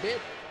a bit.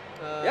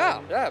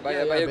 Yeah, by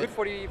a bit. good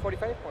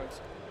 45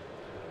 points.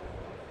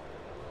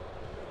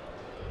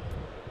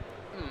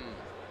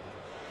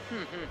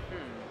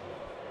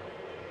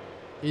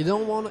 You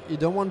don't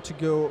want to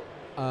go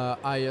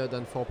higher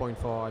than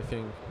 4.4, I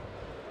think.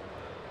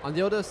 On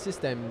the other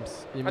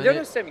systems, On the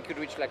other system, you could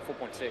reach like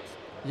 4.6.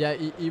 yeah,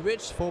 he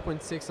reached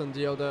 4.6 on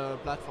the other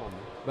platform,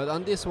 but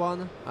on this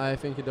one, I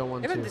think you don't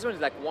want Even to. this one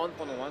is like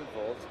 1.1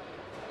 volt.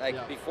 Like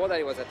Yeah. before that,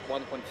 it was at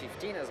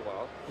 1.15 as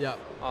well. Yeah,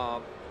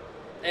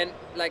 And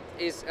like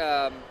is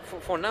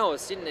for now,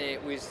 Sydney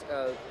with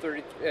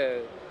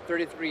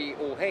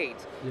 3308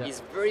 Yeah.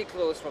 is very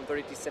close from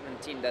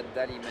 3317 that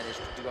Dali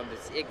managed to do on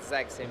this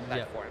exact same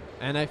platform.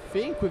 and I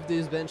think with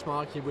this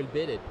benchmark he will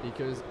beat it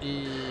because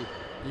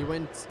he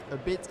went a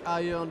bit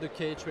higher on the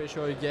cage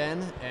ratio again,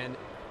 and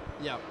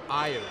yeah,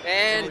 higher.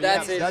 And So,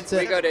 that's yeah, it. That's We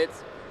it. got it.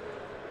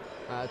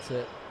 That's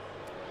it.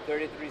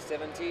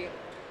 3370.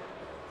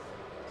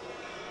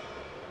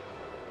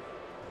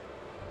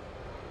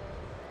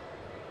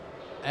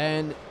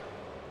 And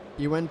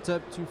he went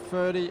up to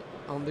 30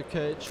 on the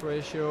cage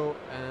ratio,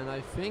 and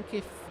I think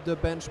if the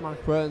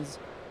benchmark runs,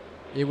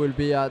 he will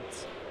be at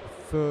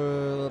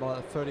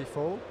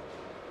 34.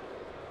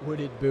 Would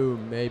it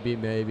boom?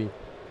 Maybe.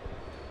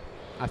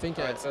 I think.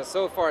 Alright,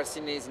 so far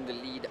Sydney is in the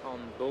lead on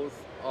both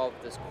of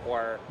the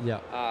score Yeah.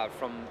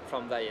 from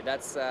Dali.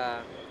 That's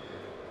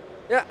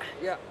yeah.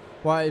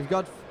 Well, you've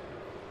got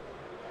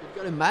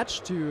a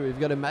match too. You've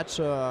got a match.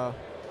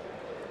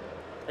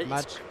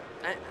 Match.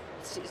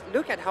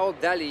 Look at how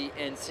Dali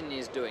and Sydney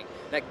is doing.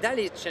 Like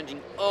Dali is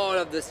changing all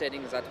of the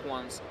settings at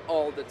once,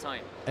 all the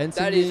time. And Dali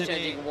Sydney is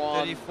changing one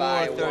 34,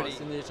 by 30. one.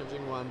 Sydney is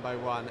changing one by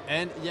one,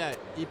 and yeah,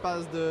 he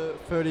passed the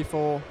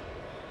 34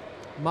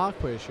 mark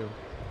ratio.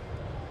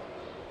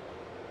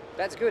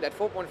 That's good at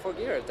 4.4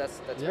 gears. That's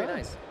very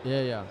nice.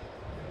 Yeah.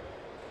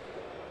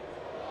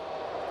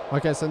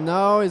 Okay, so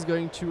now he's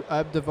going to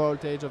up the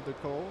voltage of the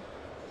core.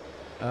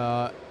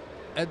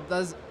 And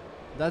that's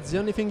the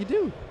only thing he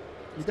do.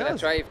 He Gonna does.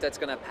 try if that's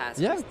gonna pass.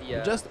 Yeah, with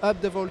the, just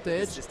up the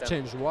voltage, system.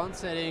 change one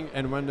setting,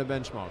 and run the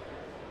benchmark.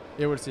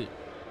 You will see.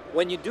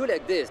 when you do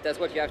like this, that's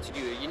what you have to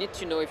do. You need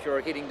to know if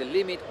you're hitting the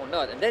limit or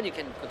not, and then you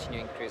can continue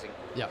increasing.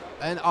 Yeah,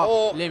 and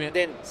Or limit.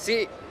 then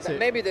see, See.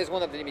 maybe there's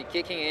one of the limit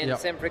kicking in, Yeah.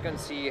 same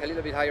frequency, a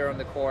little bit higher on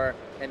the core,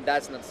 and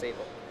that's not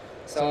stable.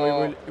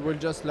 So it will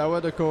just lower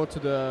the core to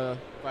the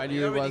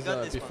value it already was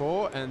got this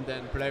before, and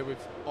then play with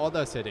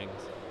other settings.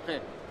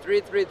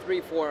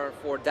 3-3-3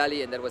 for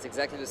Dali, and that was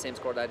exactly the same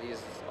score that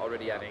he's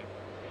already having.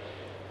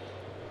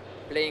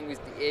 Playing with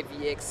the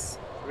AVX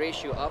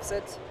ratio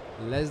offset.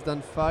 Less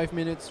than 5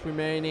 minutes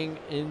remaining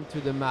into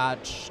the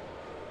match,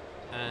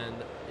 and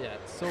yeah,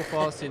 so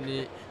far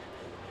Sidney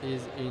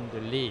is in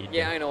the lead.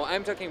 Yeah, I know.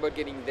 I'm talking about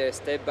getting there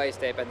step by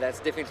step, and that's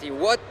definitely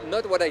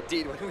not what I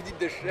did when we did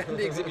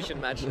the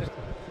exhibition match.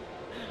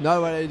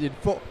 Not what I did.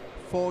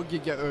 4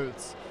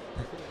 gigahertz.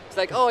 It's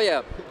like, oh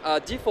yeah,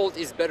 default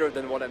is better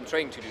than what I'm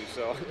trying to do.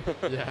 So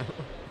Yeah.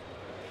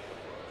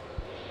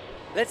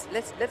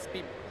 let's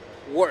be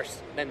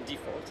worse than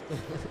default.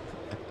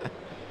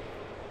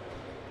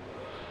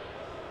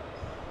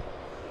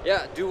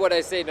 Yeah, do what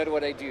I say, not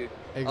what I do.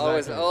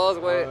 Exactly. Always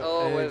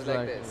like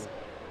Exactly. this.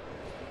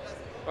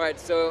 All right,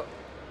 so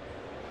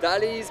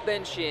Dali is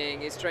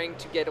benching. Is trying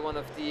to get one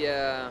of the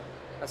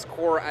a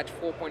score at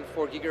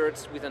 4.4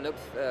 gigahertz with an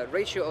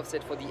ratio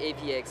offset for the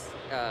AVX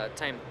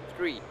time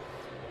 3.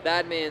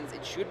 That means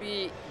it should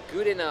be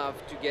good enough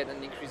to get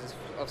an increase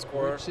of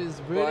score. Which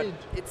is really.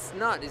 But it's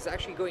not. It's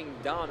actually going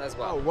down as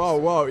well. Oh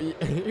wow!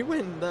 He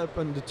went up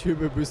on the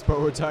turbo boost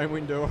power time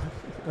window.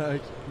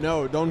 Like,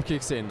 no, don't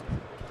kick in.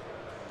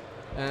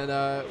 And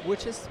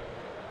which is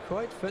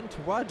quite fun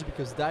to watch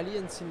because Dali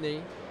and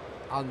Sidney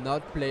are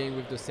not playing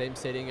with the same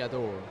setting at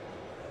all.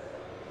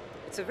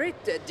 It's a very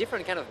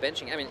different kind of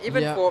benching. I mean,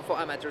 even Yeah. for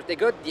amateurs, they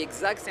got the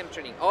exact same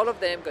training. All of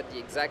them got the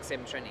exact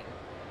same training.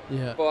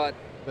 Yeah. But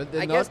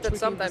they're I not guess that tweaking the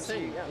sometimes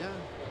same. you- yeah. Yeah.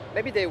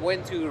 maybe they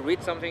went to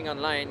read something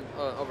online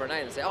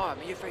overnight and say, "Oh, I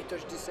mean, if I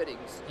touch these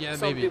settings, Yeah,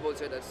 some maybe. people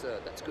say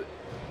that's good."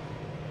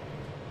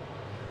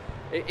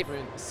 If, I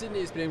mean, Sidney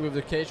is playing with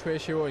the cage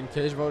ratio and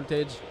cage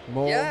voltage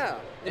more. yeah,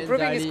 and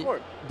improving his Dali- score.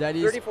 Dali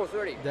is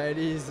 3430.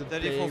 Dali is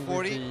playing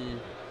 3440?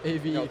 with the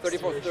AVX No,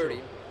 3430.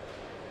 ratio.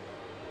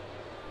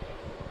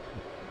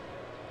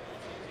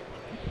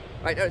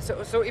 Right.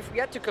 So if we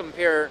had to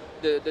compare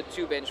the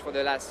two bench for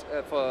the last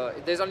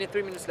there's only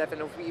 3 minutes left,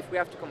 and if we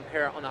have to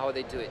compare on how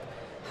they do it,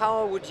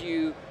 how would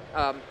you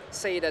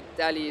say that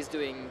Dali is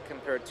doing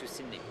compared to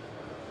Sidney?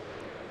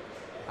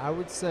 I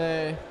would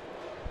say.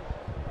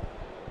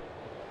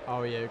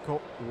 Oh yeah,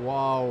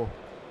 wow.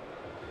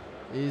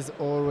 He's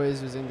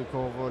always using the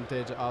core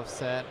voltage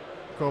offset.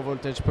 Core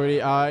voltage pretty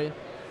high.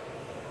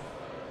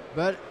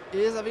 But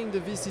he is having the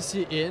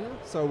VCC in,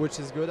 so which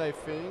is good I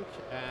think.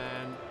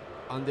 And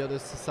on the other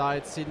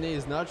side, Sidney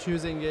is not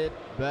using it,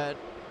 but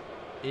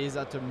is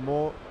at a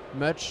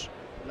much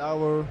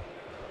lower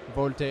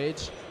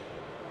voltage.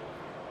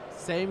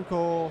 Same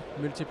core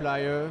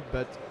multiplier,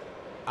 but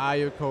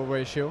higher core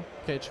ratio,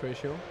 catch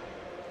ratio.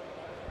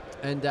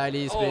 And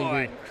Dali is playing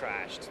with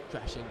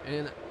crashing.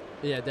 And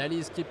yeah, Dali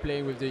is keep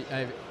playing with the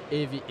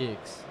AVX.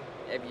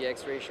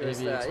 AVX ratio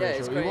is yeah,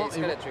 it's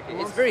kind of tricky.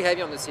 It's very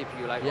heavy on the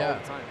CPU, like all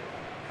the time.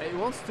 He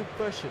wants to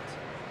push it.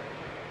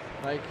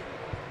 Like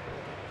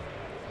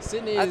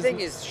Sidney I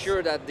think he's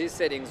sure that these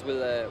settings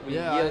will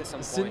yield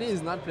some Sidney points.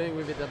 is not playing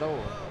with it at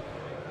all.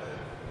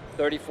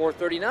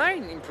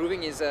 34-39,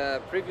 improving his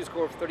previous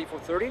score of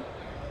 34-30.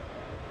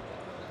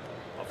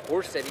 Of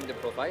course, setting the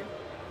profile.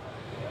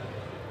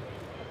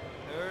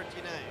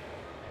 39.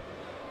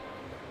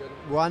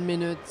 1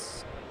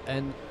 minute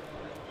and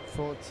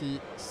 40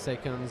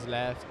 seconds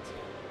left.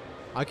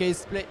 Okay,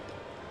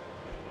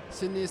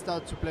 Sidney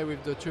starts to play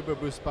with the turbo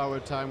boost power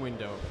time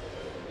window.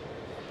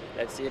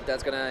 Let's see if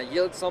that's gonna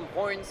yield some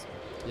points.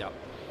 Yeah.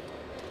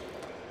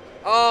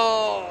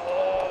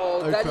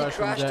 Oh, A Dali crash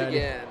from crashed Dali.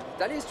 again.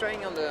 Dali is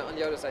trying on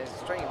the other side.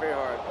 He's trying very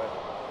hard, but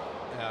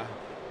Yeah.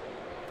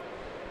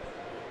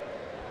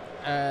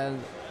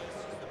 And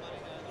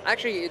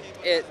actually,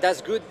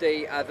 that's good.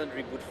 They haven't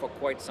rebooted for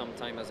quite some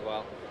time as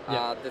well.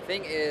 Yeah. The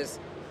thing is,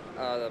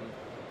 I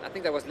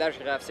think that was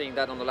Lajraf saying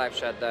that on the live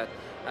chat that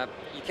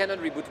you cannot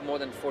reboot more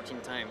than 14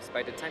 times.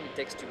 By the time it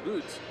takes to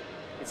boot,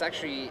 it's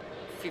actually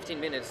 15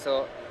 minutes.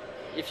 So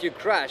if you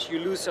crash, you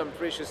lose some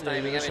precious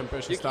timing.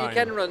 You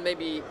can run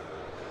maybe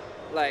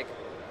like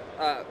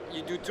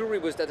you do 2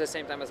 reboots at the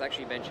same time as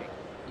actually benching.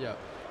 yeah.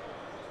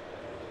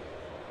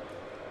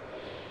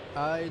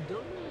 I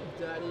don't know if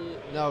Dali.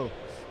 No.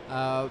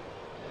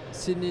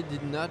 Sidney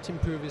did not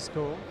improve his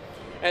score.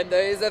 And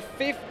there is a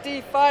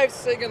 55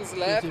 seconds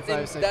left 55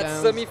 in seconds.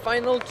 that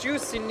semi-final too.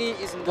 Sidney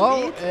is in the Oh,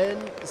 lead.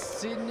 and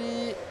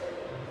Sidney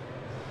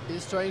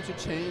is trying to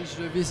change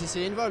the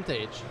VCC in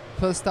voltage.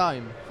 First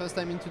time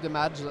into the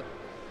match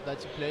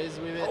that he plays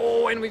with it.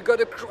 Oh, and we've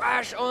got a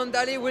crash on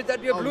Dali. Will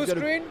that be a blue we got a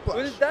screen? push.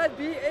 Will that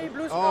be a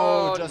blue screen?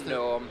 Oh, just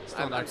no. a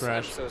standard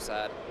crash. I'm so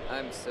sad.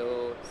 I'm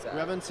so sad. We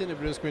haven't seen a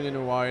blue screen in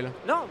a while.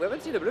 No, we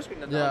haven't seen a blue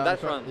screen on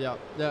that run. Yeah.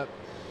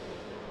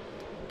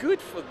 Good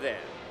for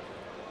them.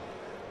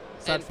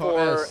 Sad And for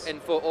us.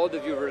 and for all the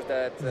viewers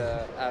that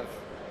have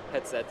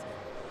headsets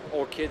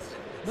or kids.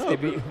 No,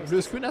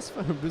 blue screen is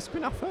fun. Blue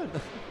screen are fun.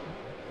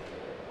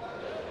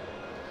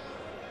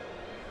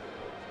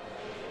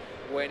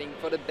 Waiting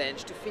for the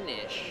bench to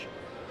finish.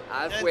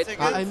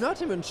 I'm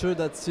not even sure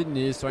that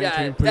Sidney is trying to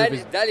Yeah,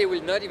 improve Dali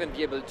will not even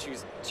be able to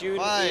tune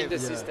in the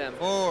 5, system.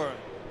 4,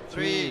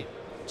 3,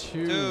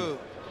 2,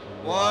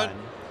 1.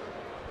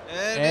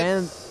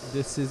 And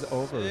this is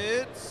over.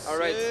 All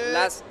right,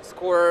 last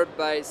score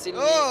by Sidney.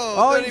 Oh,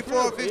 Oh,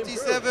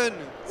 34-57.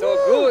 So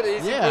good,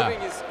 he's Yeah. improving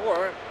his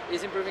score.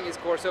 He's improving his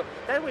score. So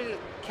that will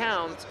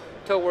count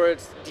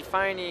towards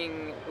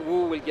defining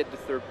who will get the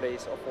 3rd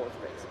place or 4th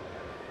place.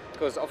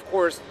 Because of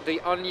course, the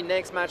only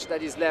next match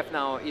that is left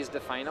now is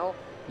the final.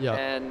 Yeah.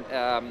 And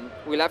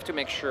we'll have to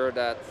make sure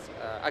that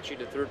actually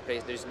the 3rd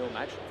place, there's no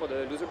match for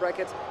the loser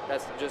brackets.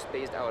 That's just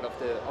based out of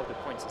the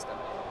point system.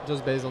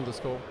 Just based on the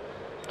score.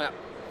 Yeah.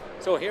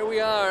 So here we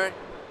are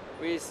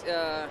with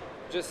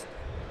just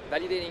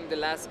validating the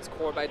last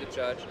score by the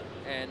judge,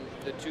 and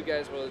the 2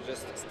 guys will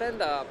just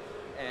stand up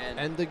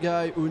And the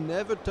guy who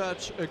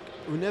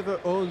who never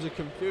owns a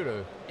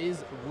computer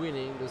is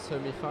winning the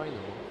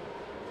semi-final,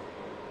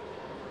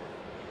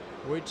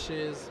 which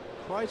is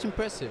quite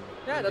impressive.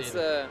 yeah, that's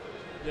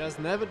He has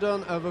never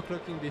done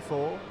overclocking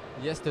before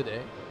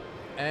yesterday,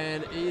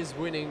 and he is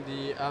winning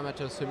the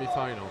amateur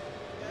semi-final.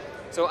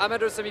 so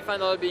amateur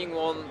semi-final being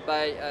won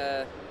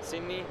by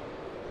Sidney.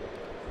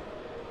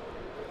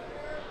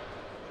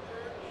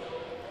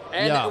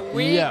 And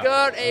we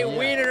got a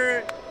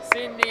winner,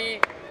 Sidney.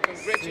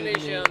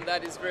 Congratulations, Sidney.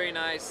 that is very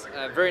nice.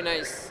 Very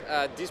nice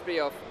display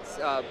of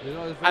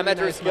Very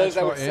amateur nice skills,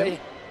 match I would for say. him.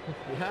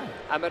 Yeah.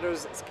 Amateur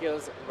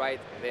skills right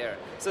there.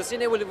 So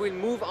Sidney will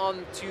move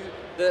on to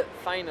the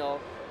final,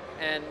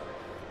 and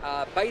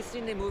by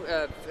Sidney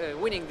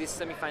winning this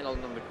semi-final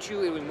number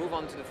 2, it will move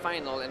on to the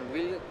final and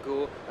will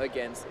go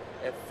against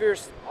a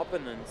first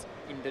opponent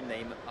in the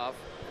name of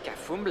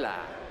Kafumbla.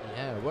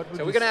 Yeah, what would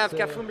So we're gonna have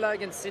Kafumbla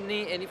against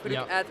Sidney, and if we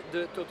look at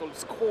the total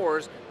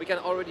scores, we can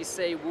already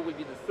say who will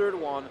be the 3rd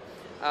one.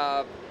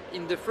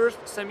 In the first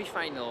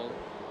semi-final,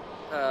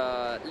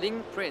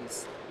 Link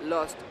Prince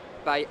lost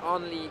by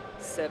only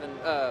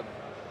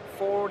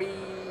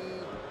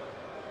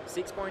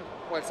 46 points,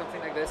 well,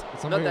 something like this.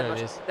 Something Not that like much.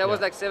 this, That was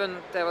yeah. like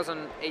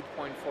 7,008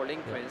 points for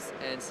Link Prince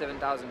and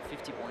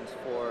 7,050 points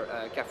for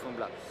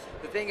Kafumbla.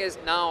 The thing is,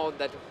 now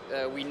that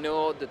we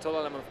know the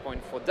total amount of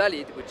points for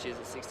Dali, which is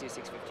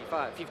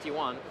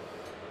 66.51,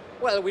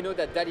 well, we know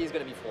that Dali is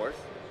going to be 4th.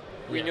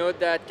 We know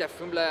that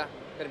Kafumbla is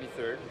going to be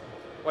 3rd.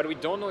 What we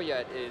don't know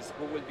yet is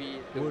who will be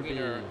the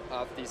winner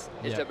of this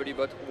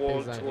HWBOT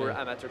World Tour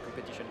Amateur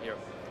competition here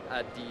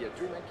at the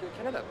Dreamhack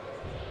Canada.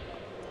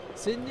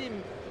 Sidney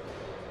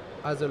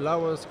has a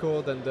lower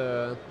score than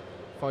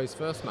for his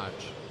first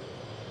match.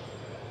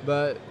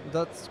 but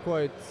that's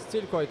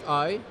still quite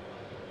high.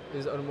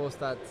 It's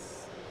almost at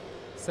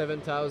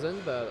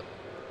 7,000, but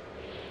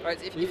Right.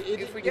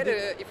 If we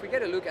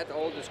get a look at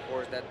all the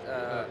scores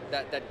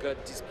that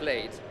got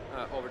displayed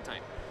over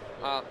time,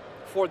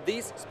 for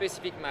this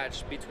specific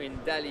match between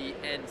Dali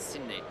and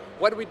Sidney,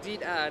 what we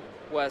did add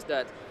was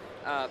that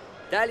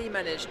Dali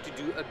managed to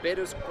do a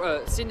better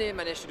Sidney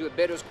managed to do a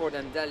better score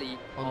than Dali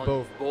on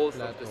both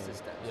of the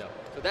systems. Yeah.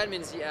 So that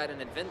means he had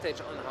an advantage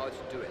on how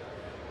to do it.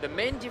 The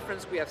main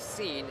difference we have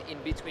seen in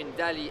between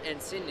Dali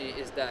and Sidney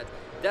is that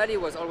Dali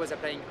was always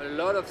applying a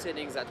lot of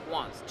settings at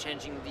once,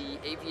 changing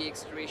the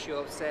AVX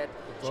ratio of set,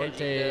 changing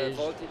the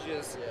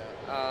voltages,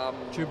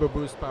 turbo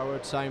boost power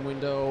time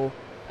window,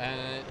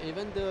 and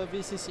even the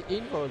VCC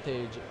in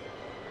voltage.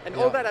 And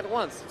all that at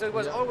once. So it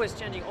was always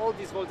changing all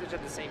these voltage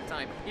at the same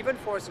time. Even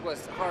for us, it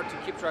was hard to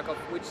keep track of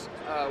which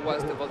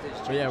was the voltage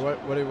change. Yeah,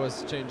 what it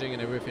was changing and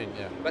everything,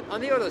 yeah. But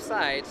on the other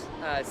side,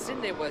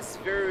 Sidney was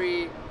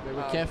very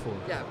careful.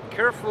 Yeah,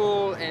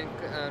 careful and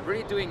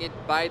really doing it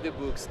by the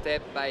book,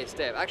 step by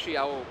step. Actually,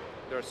 how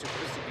they're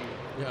supposed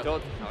to be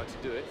taught how to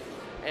do it.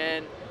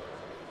 And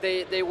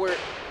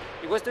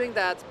he was doing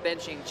that,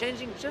 benching,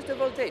 changing just the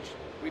voltage,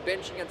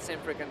 rebenching at the same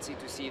frequency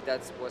to see if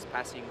that was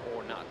passing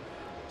or not.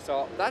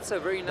 So that's a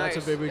very nice.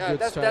 That's a very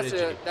good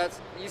strategy.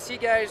 You see,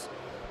 guys.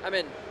 I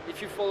mean,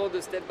 if you follow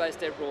the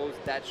step-by-step rules,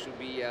 that should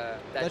be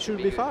that should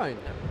be fine.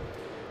 Yeah.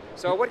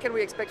 So what can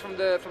we expect from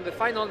the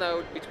final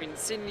now between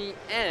Sidney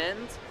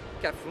and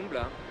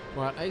Kafumbla?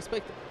 Well, I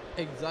expect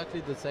exactly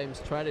the same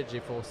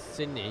strategy for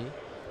Sidney.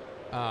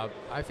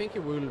 I think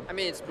it will. I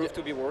mean, it's proved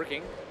to be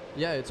working.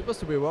 Yeah, it's supposed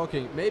to be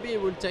working. Maybe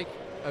it will take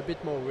a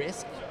bit more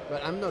risk,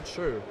 but I'm not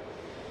sure.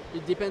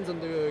 It depends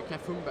on the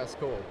Kafumba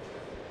score.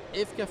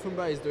 If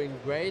Kafumba is doing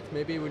great,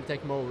 maybe he will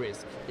take more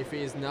risk. If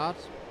he is not,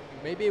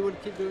 maybe he will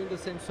keep doing the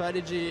same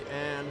strategy,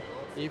 and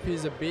if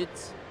he's a bit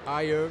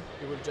higher,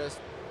 he will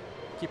just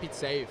keep it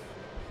safe.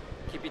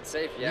 Keep it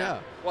safe, yeah.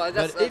 Well,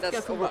 if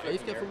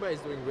Kafumba is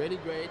doing really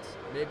great,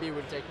 maybe he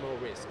will take more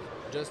risk,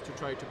 just to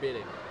try to beat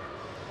him.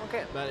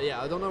 Okay. But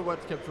yeah, I don't know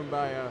what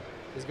Kafumba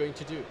is going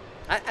to do.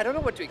 I don't know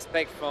what to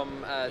expect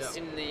from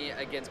Sidney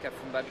against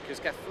Kafumba,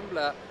 because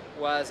Kafumba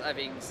was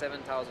having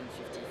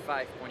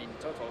 7,055 points in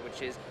total,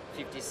 which is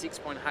 56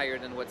 points higher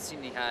than what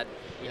Sidney had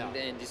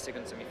in this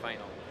second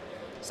semi-final.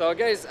 So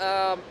guys,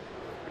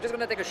 we're just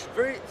going to take a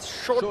very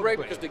short break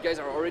because the guys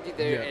are already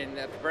there and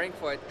preparing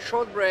for it.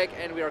 Short break,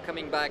 and we are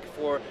coming back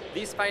for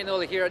this final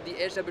here at the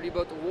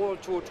HWBOT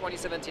World Tour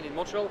 2017 in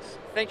Montreal.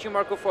 Thank you,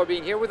 Marco, for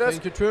being here with us.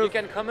 Thank you, Truth. You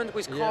can comment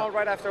with Carl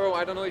right after.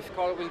 I don't know if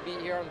Carl will be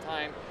here on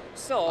time.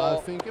 So I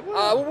think it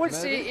will, we will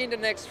see in the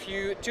next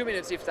 2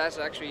 minutes if that's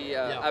actually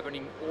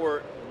happening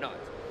or not.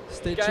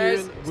 Stay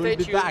Guys, tuned. We'll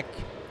be back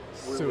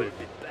We soon. will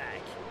be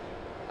back.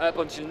 Up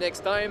until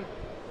next time.